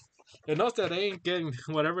ever. It knows that it ain't getting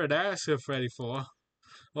whatever it asks of Freddy for.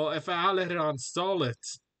 Well, if I let it uninstall it.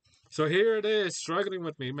 So here it is, struggling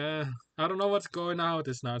with me, man. I don't know what's going on with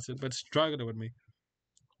this nonsense, but struggling with me.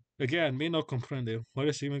 Again, me no comprende. What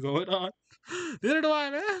is even going on? Neither do I,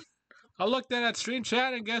 man. I looked at that stream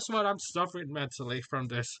chat, and guess what? I'm suffering mentally from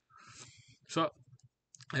this. So,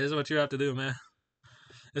 this is what you have to do, man.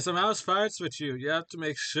 If some mouse fights with you, you have to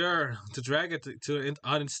make sure to drag it to the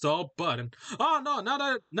uninstall button. Oh no, now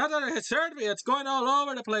that it has hurt me, it's going all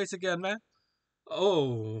over the place again, man.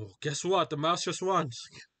 Oh, guess what? The mouse just won.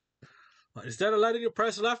 Instead of letting you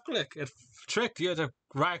press left click, it tricked you to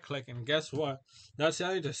right click, and guess what? Now it's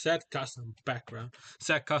telling you to set custom background,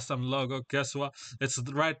 set custom logo. Guess what? It's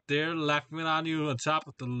right there, laughing on you on top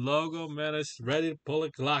of the logo, man. It's ready to pull a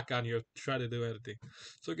Glock on you, try to do anything.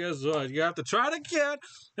 So guess what? You have to try it again.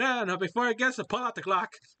 And before it gets to pull out the Glock,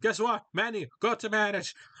 guess what? Menu, go to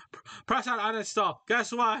manage, press on uninstall.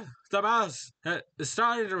 Guess what? The mouse is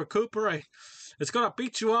starting to recuperate. It's gonna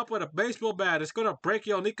beat you up with a baseball bat. It's gonna break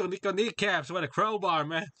your Nico kneecaps with a crowbar,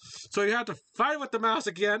 man. So you have to fight with the mouse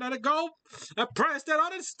again and go and press that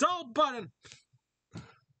uninstall button.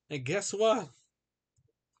 And guess what?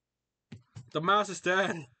 The mouse is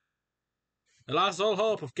dead. I lost all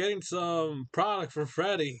hope of getting some product from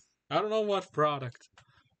Freddy. I don't know what product.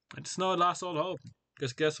 I just know I lost all hope.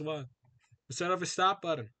 Because guess what? Instead of a stop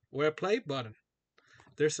button or a play button,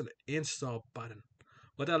 there's an install button.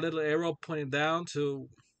 With that little arrow pointing down to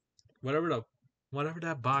whatever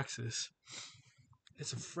that box is.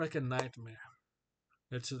 It's a freaking nightmare.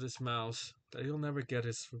 It's this mouse that you'll never get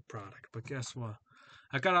his product. But guess what?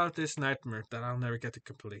 I got out of this nightmare that I'll never get to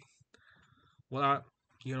complete. Well,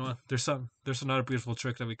 you know what? There's another beautiful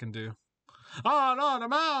trick that we can do. Oh no, the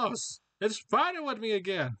mouse! It's fighting with me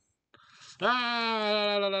again. You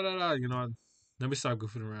know what? Let me stop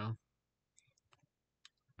goofing around.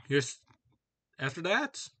 After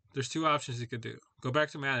that, there's 2 options you could do. Go back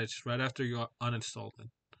to manage right after you uninstalled it.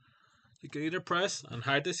 You can either press and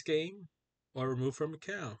hide this game, or removed from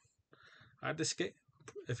account. Hide this game.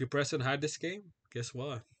 If you press and hide this game, guess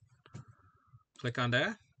what? Click on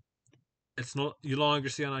that. It's no you no longer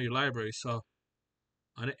see it on your library. So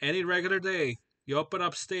on any regular day, you open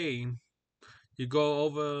up Steam, you go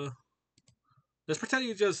over. Let's pretend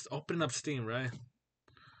you just open up Steam, right?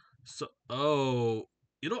 So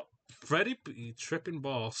you know, Freddy be tripping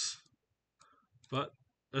balls. But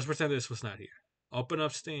let's pretend this was not here. Open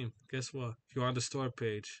up Steam. Guess what? If you're on the store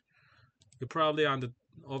page, you're probably on the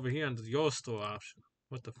over here on the Your Store option.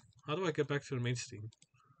 What the? How do I get back to the main Steam?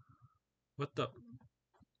 What the?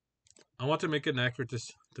 I want to make an accurate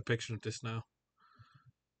depiction of this now.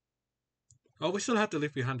 Oh, we still have to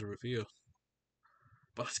leave behind the review.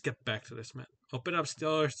 But let's get back to this, man. Open up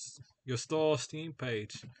your store Steam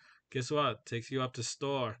page. Guess what? Takes you up to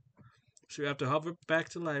store. So you have to hover back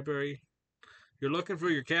to library. You're looking for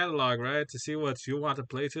your catalog, right? To see what you want to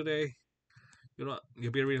play today. You'll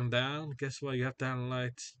be reading down. Guess what? You have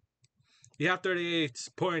download. You have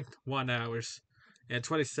 38.1 hours and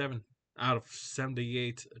 27 out of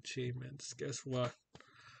 78 achievements. Guess what?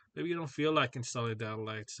 Maybe you don't feel like installing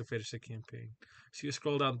downloads to finish the campaign. So you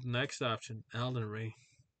scroll down to the next option, Elden Ring.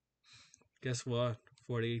 Guess what?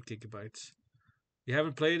 48 gigabytes. You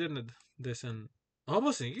haven't played this in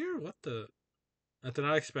almost a year? What the? I did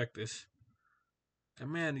not expect this.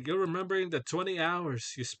 And man, you're remembering the 20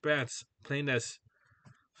 hours you spent playing as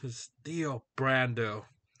Theo Brando.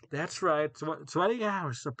 That's right, 20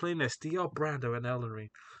 hours of playing as Theo Brando in Elden Ring.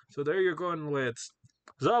 So there you're going with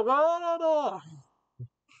Zawada.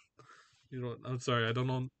 I'm sorry, I don't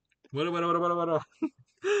know. What? I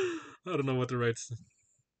don't know what the right.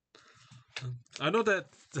 I know that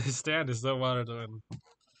his stand is Zawada,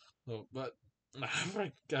 but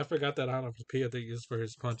I forgot that onomatopoeia they used for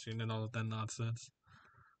his punching and all of that nonsense.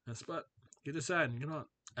 But you decide,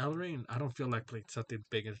 Elden Ring, I don't feel like playing something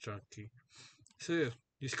big and chunky. So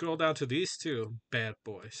you scroll down to these two bad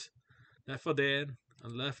boys, Left 4 Dead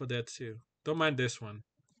and Left 4 Dead 2. Don't mind this one.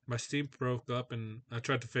 My Steam broke up and I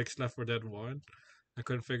tried to fix Left 4 Dead 1. I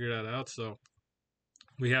couldn't figure that out, so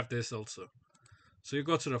we have this also. So you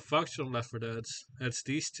go to the functional Left 4 Deads. That's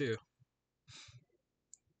these two.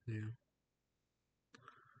 Yeah.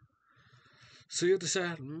 So you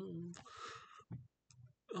decide,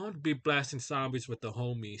 I want to be blasting zombies with the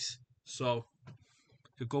homies. So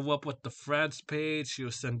you go up with the friends page, you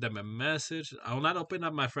send them a message. I will not open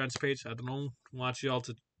up my friends page. I don't want you all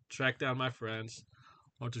to track down my friends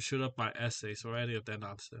or to shoot up my essays or any of that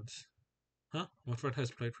nonsense. Huh? One friend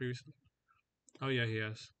has played previously? Oh yeah, he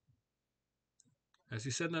has. As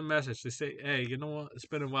you send them a message, they say, hey, you know what? It's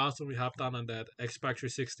been a while since we hopped on that Xbox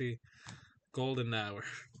 360 golden hour.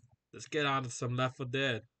 Let's get on to some Left 4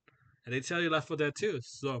 Dead. And they tell you Left 4 Dead 2.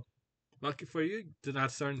 So, lucky for you, did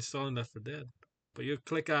not start installing Left 4 Dead. But you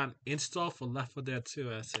click on install for Left 4 Dead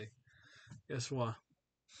 2 essay. Guess what?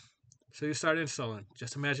 So you start installing.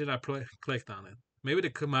 Just imagine I clicked on it. Maybe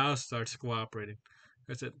the mouse starts cooperating.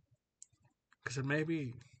 Because it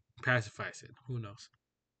maybe pacifies it. Who knows?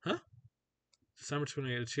 Huh? December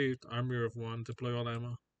 28th achieved Army of 1. Deploy all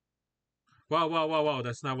ammo. Wow.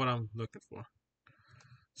 That's not what I'm looking for.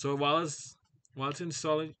 So while it's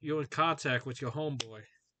installing, you're in contact with your homeboy.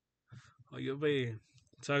 Or you'll be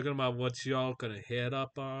talking about what y'all gonna head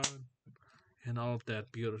up on and all of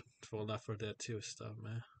that beautiful Left 4 Dead 2 stuff,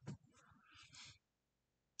 man.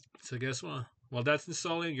 So guess what? While that's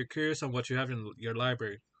installing, you're curious on what you have in your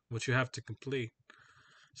library, what you have to complete.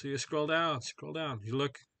 So you scroll down. You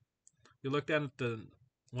look down at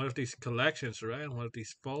one of these collections, right? One of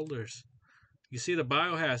these folders. You see the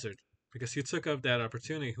biohazard because you took up that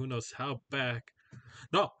opportunity. Who knows how back?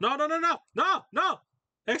 No!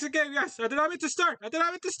 Exit game, yes. I did not mean to start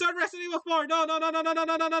Resident Evil 4. No.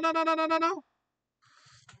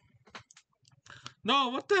 No,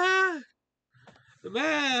 what the heck?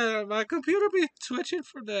 Man, my computer be twitching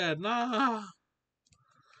for that. Nah.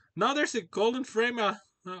 Now there's a golden frame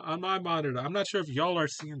on my monitor. I'm not sure if y'all are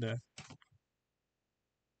seeing that.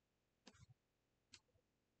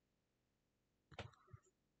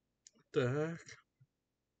 What the heck?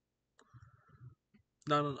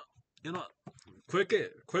 No. Quick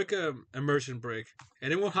immersion break.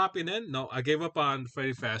 Anyone hopping in? No, I gave up on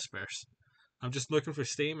Freddy Fazbear's. I'm just looking for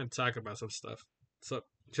Steam and talk about some stuff. So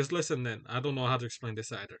just listen in. I don't know how to explain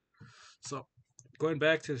this either. So going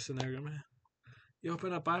back to the scenario, man. You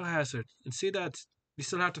open up Biohazard and see that you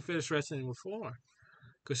still have to finish Resident Evil 4.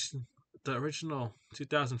 Because the original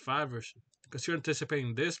 2005 version. Because you're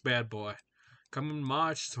anticipating this bad boy coming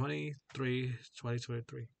March 23,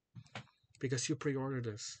 2023. Because you pre-ordered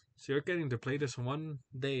this. So you're getting to play this one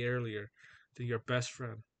day earlier than your best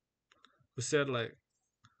friend. Who said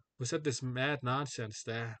who said this mad nonsense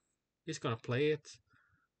that he's gonna play it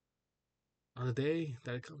on the day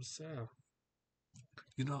that it comes out.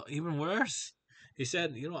 You know, even worse, he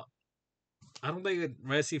said, you know, I don't think that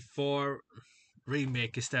Resi 4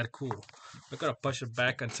 remake is that cool. I gotta push it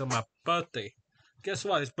back until my birthday. Guess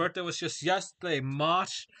what? His birthday was just yesterday,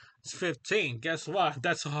 March 15th. Guess what?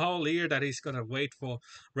 That's a whole year that he's gonna wait for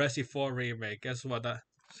Resi 4 remake. Guess what?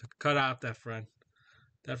 So cut out that friend.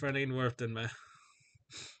 That friend ain't worth it, man.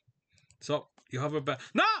 So you have a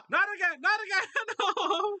No! Not again! Not again!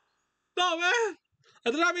 No! No, man!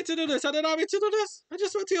 I did not mean to do this. I did not mean to do this. I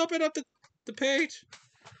just want to open up the page.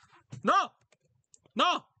 No!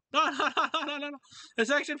 No! No, no, no, no, no, no.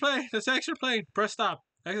 It's action play. It's action play. Press stop.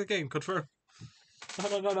 Exit game. Confirm. No,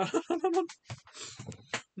 no, no, no, no, no, no.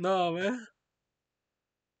 No, man.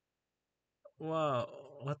 Wow.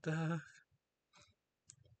 What the heck?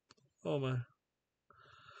 Oh, man.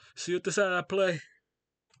 See what this side I play.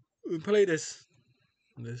 We play this.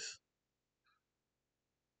 This.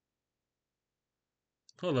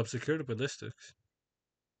 Hold up. Secure the ballistics.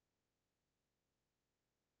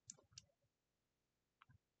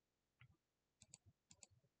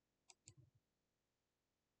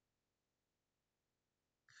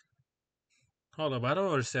 Hold up. I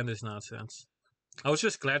don't understand this nonsense. I was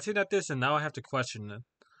just glancing at this and now I have to question it.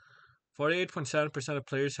 48.7% of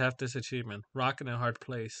players have this achievement. Rock in a hard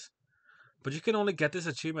place. But you can only get this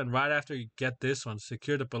achievement right after you get this one,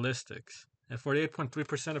 secure the ballistics. And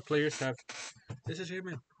 48.3% of players have this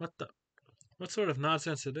achievement. What sort of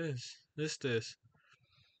nonsense it is? This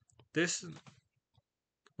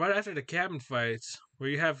right after the cabin fights, where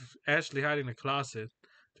you have Ashley hiding in the closet,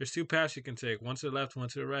 there's two paths you can take, one to the left, one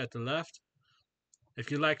to the right. The left, if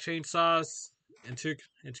you like chainsaws and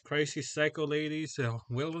crazy psycho ladies,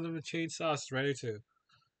 wielding the chainsaws ready to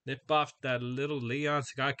nip off that little Leon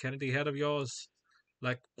Scott Kennedy head of yours.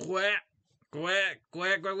 Like, quack, quack,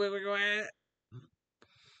 quack, quack, quack, quack.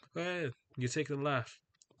 Well, you take the left.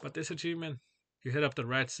 But this achievement, you hit up the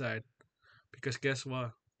right side. Because guess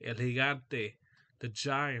what? El Gigante, the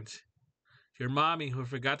giant, your mommy who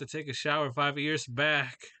forgot to take a shower 5 years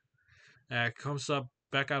back, comes up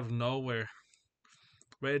back out of nowhere,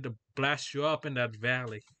 ready to blast you up in that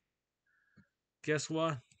valley. Guess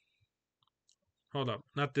what? Hold up.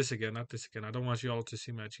 Not this again. Not this again. I don't want you all to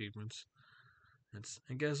see my achievements.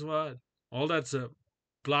 And guess what? All that's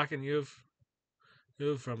blocking you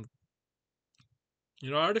from. You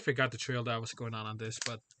know, I already forgot the trail that was going on this,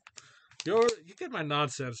 but you get my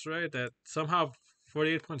nonsense, right? That somehow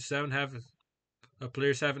 48.7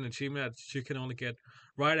 players have an achievement that you can only get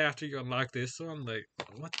right after you unlock this one. Like,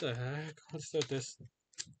 what the heck? What's with this?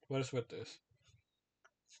 What is with this?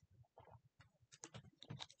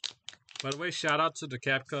 By the way, shout out to the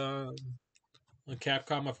Capcom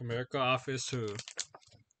of America office who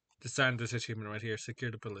designed this achievement right here,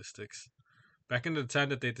 secure the ballistics. Back in the time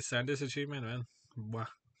that they designed this achievement, man, wow,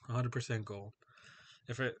 100% gold.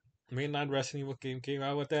 If a mainline Resident Evil game came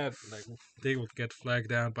out with that, like, they would get flagged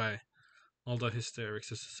down by all the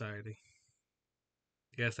hysterics of society.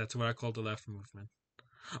 Yes, that's what I call the left movement.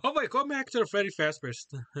 Oh wait, go back to the Freddy Fazbear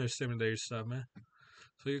Simulator stuff, man.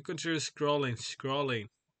 So you can just scrolling.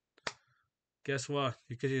 Guess what?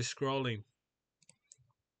 You can just scrolling.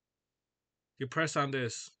 You press on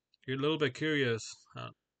this. You're a little bit curious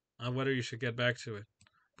on whether you should get back to it.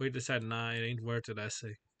 But you decide, nah, it ain't worth it, I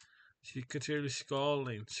say. So you continue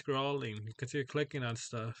scrolling. You continue clicking on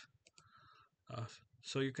stuff.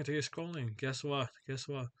 So you continue scrolling. Guess what?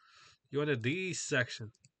 You're in the D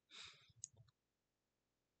section.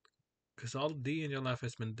 Because all the D in your life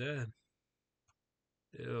has been dead.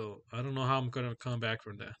 Ew, I don't know how I'm going to come back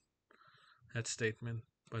from that statement,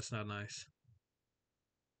 but it's not nice.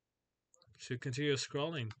 So you continue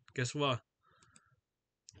scrolling. Guess what?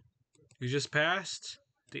 You just passed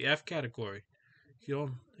the F category.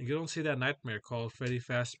 You don't see that nightmare called Freddy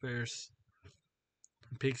Fazbear's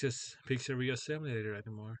Pizzeria Simulator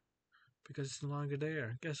anymore. Because it's no longer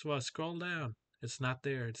there. Guess what? Scroll down. It's not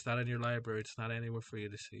there. It's not in your library. It's not anywhere for you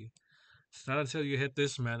to see. It's not until you hit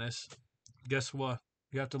this menace. Guess what?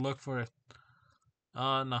 You have to look for it.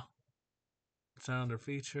 No. It's not under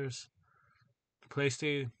features.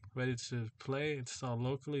 PlayStation ready to play. Install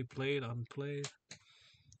locally. Played. Unplayed.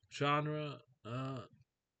 Genre. You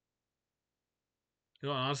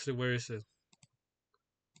know, honestly, where is it?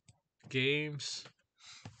 Games.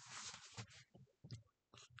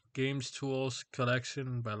 Games, tools,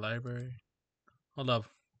 collection by library. Hold up.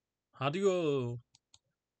 How do you...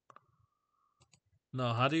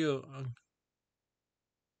 No, how do you...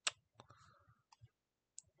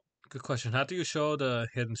 Good question. How do you show the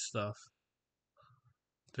hidden stuff?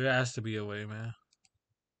 There has to be a way, man.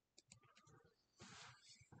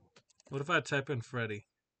 What if I type in Freddy?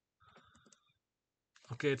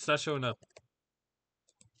 Okay, it's not showing up.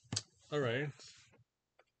 Alright.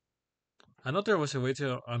 I know there was a way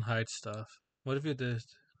to unhide stuff. What if you did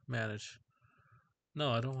manage?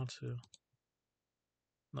 No, I don't want to.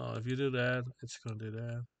 No, if you do that, it's gonna do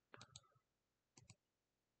that.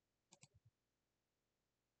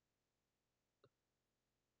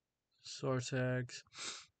 Sort tags.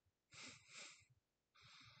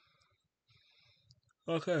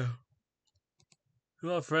 Okay.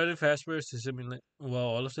 Well, Freddy Fazbear is to simulate. Well,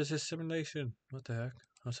 all of this is simulation. What the heck?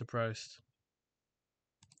 I'm surprised.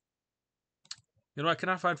 You know, I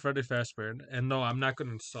cannot find Freddy Fazbear, and no, I'm not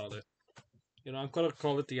gonna install it. You know, I'm gonna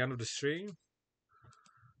call it the end of the stream.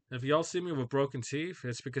 If y'all see me with broken teeth,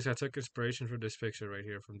 it's because I took inspiration from this picture right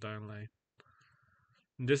here from Dying Light.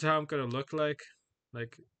 And this is how I'm gonna look like,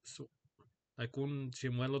 like un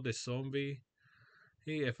chimuelo de zombie.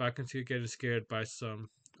 If I continue getting scared by some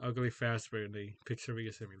ugly Fazbear in the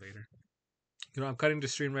Pizzeria Simulator. You know, I'm cutting the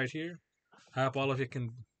stream right here. I hope all of you can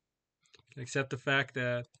accept the fact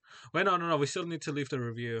that. Wait, no. We still need to leave the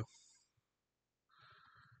review.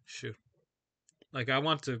 Shoot. Like, I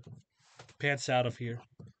want to pants out of here.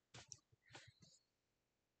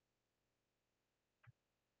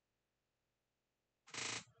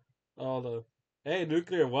 All the. Hey,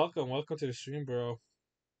 Nuclear, welcome. Welcome to the stream, bro.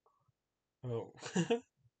 Oh.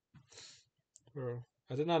 Bro.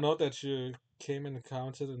 I did not know that you came and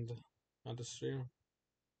commented on the stream.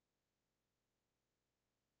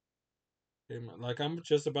 Like, I'm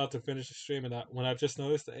just about to finish the stream, and when I just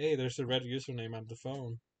noticed that, hey, there's a red username on the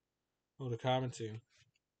phone. Oh, the commenting.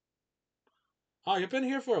 Oh, you've been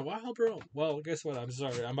here for a while, bro. Well, guess what? I'm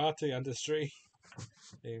sorry. I'm about to end the stream.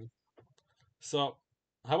 So,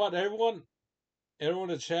 how about everyone in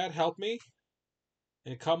the chat help me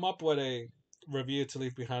and come up with a review to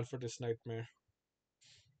leave behind for this nightmare.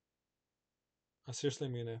 I seriously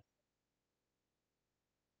mean it.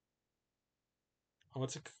 I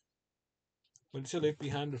want to leave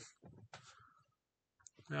behind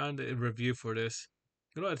a review for this.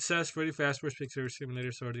 You know, it says Freddy Fazbear's Picture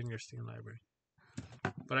Simulator sorted in your Steam library,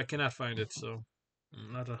 but I cannot find it, so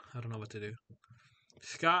I don't know what to do.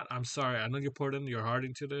 Scott, I'm sorry. I know you poured in your heart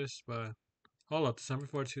into this, but hold up, December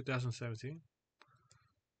 4th, 2017.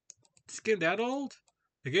 This game that old?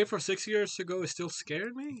 The game from 6 years ago is still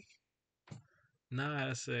scaring me? Nah,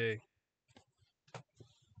 I say.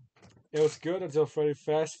 It was good until Freddy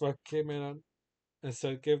Fazbear came in and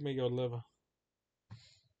said, "Give me your liver."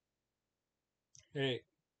 Hey,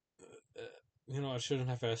 you know, I shouldn't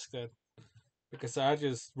have asked that. Because I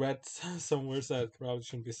just read some words that probably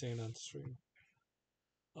shouldn't be saying on the stream.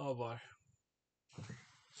 Oh boy.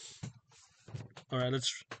 Alright,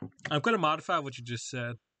 I'm gonna modify what you just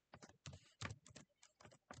said.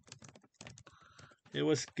 It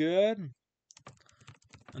was good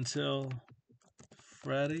until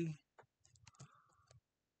Freddy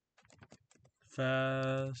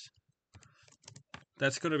Faz.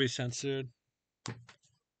 That's gonna be censored.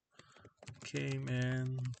 Came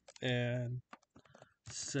in and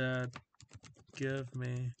said, "Give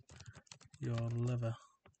me your liver."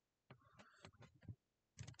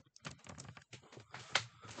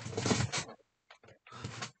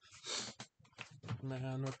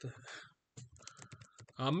 Man, what the?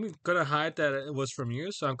 I'm gonna hide that it was from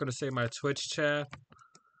you, so I'm gonna say my Twitch chat.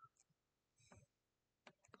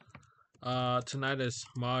 Tonight is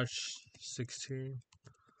March 16,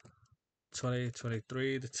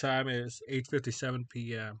 2023. The time is 8:57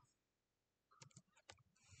 p.m.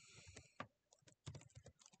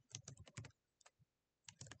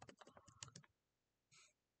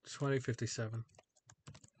 20:57.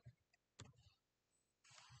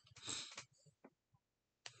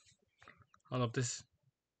 All of this.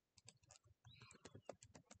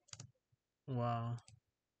 Wow.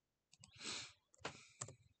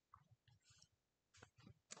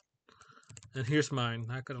 And here's mine.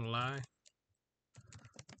 Not gonna lie.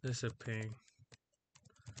 This is a pain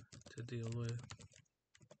to deal with.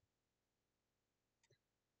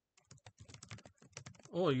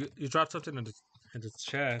 Oh, you dropped something in the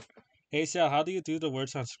chat. Hey Sal, how do you do the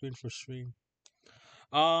words on screen for stream?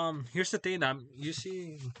 Here's the thing. You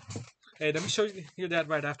see. Hey, let me show you that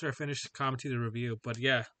right after I finish commenting the review. But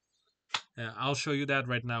yeah, I'll show you that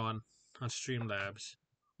right now on Streamlabs.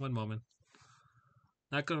 One moment.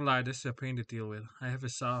 Not gonna lie, this is a pain to deal with. I have a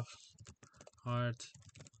soft heart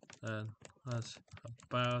that was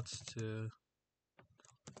about to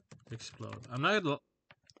explode. I'm not gonna.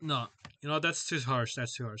 No, you know, that's too harsh.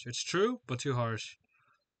 That's too harsh. It's true, but too harsh.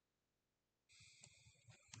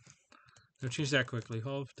 I'll change that quickly.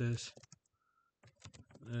 Hope this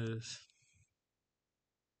is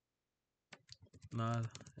not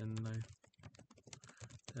a night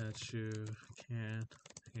that you can't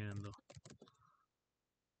handle.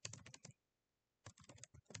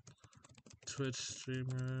 Twitch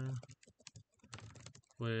streamer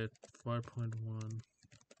with 4.1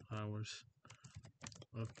 hours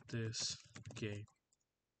of this game.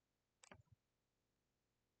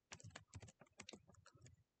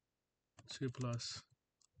 Two plus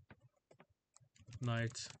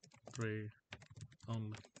night 3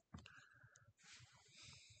 only.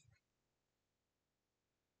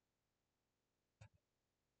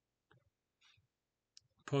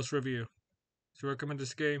 Post review. Do you recommend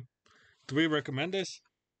this game? Do we recommend this?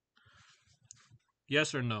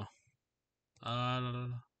 Yes or no?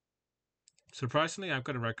 Surprisingly, I'm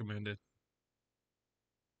gonna recommend it.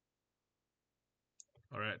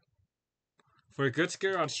 Alright. For a good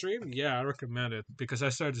scare on stream, yeah, I recommend it because I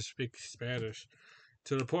started to speak Spanish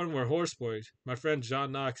to the point where Horseboy, my friend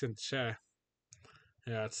John Knox in the chat,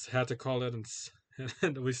 yeah, had to call in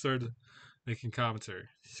and we started making commentary.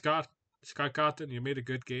 Scott Cotton, you made a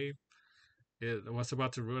good game. It was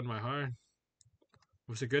about to ruin my heart. It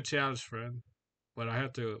was a good challenge, friend, but I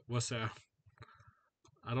had to wuss out.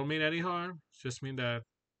 I don't mean any harm, just mean that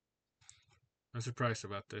I'm surprised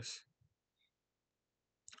about this.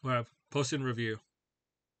 Well, posting review.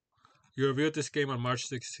 You reviewed this game on March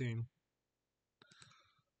 16.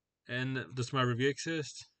 And does my review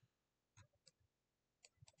exist?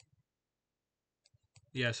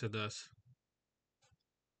 Yes, it does.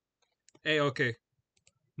 Hey, okay.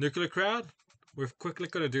 Nuclear Crowd, we're quickly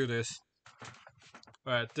gonna do this.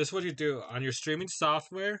 Alright, this is what you do on your streaming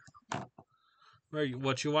software.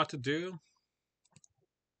 What you want to do.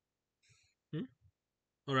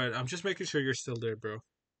 Alright, I'm just making sure you're still there, bro.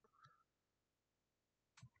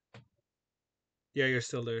 Yeah, you're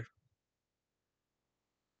still there.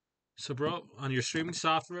 So, bro, on your streaming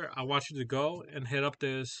software, I want you to go and hit up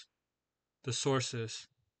the sources.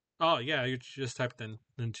 Oh, yeah, you just typed in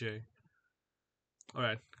J.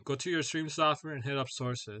 Alright, go to your stream software and hit up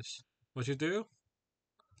sources. What you do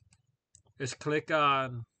is click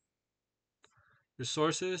on your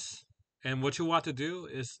sources, and what you want to do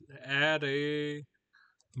is add a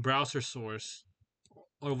browser source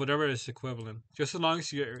or whatever is equivalent, just as long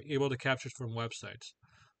as you're able to capture it from websites.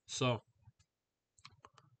 So,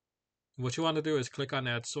 what you want to do is click on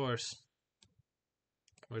add source.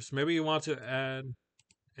 Or maybe you want to add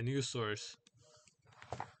a new source.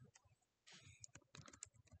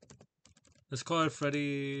 Let's call it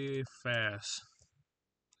Freddy Fast,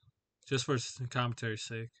 just for commentary's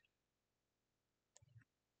sake.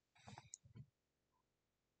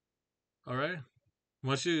 All right.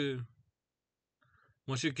 Once you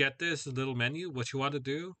get this little menu, what you want to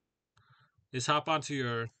do is hop onto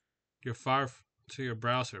your to your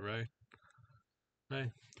browser, right?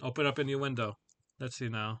 Right. Open up a new window. Let's see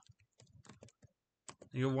now.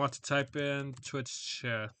 You'll want to type in Twitch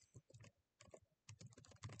chat.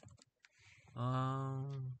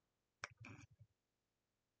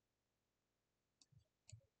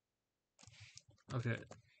 Okay.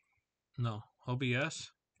 No.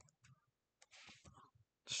 OBS.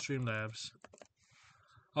 Streamlabs.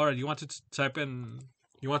 Alright, you want to type in.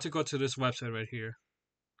 You want to go to this website right here.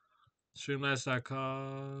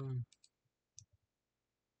 Streamlabs.com.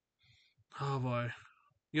 Oh boy.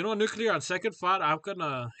 You know, Nuclear, on second thought, I'm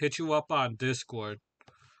gonna hit you up on Discord.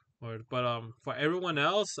 But for everyone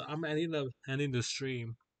else, I'm ending the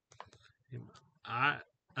stream.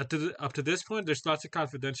 Up to this point, there's lots of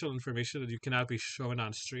confidential information that you cannot be showing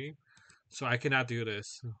on stream, so I cannot do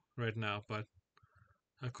this right now. But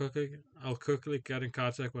I'll quickly get in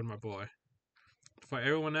contact with my boy. For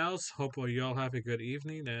everyone else, hope you all have a good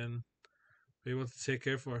evening and be able to take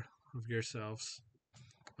care of yourselves.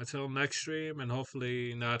 Until next stream, and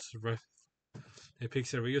hopefully not a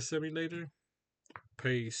Pixaria Simulator.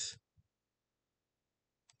 Peace.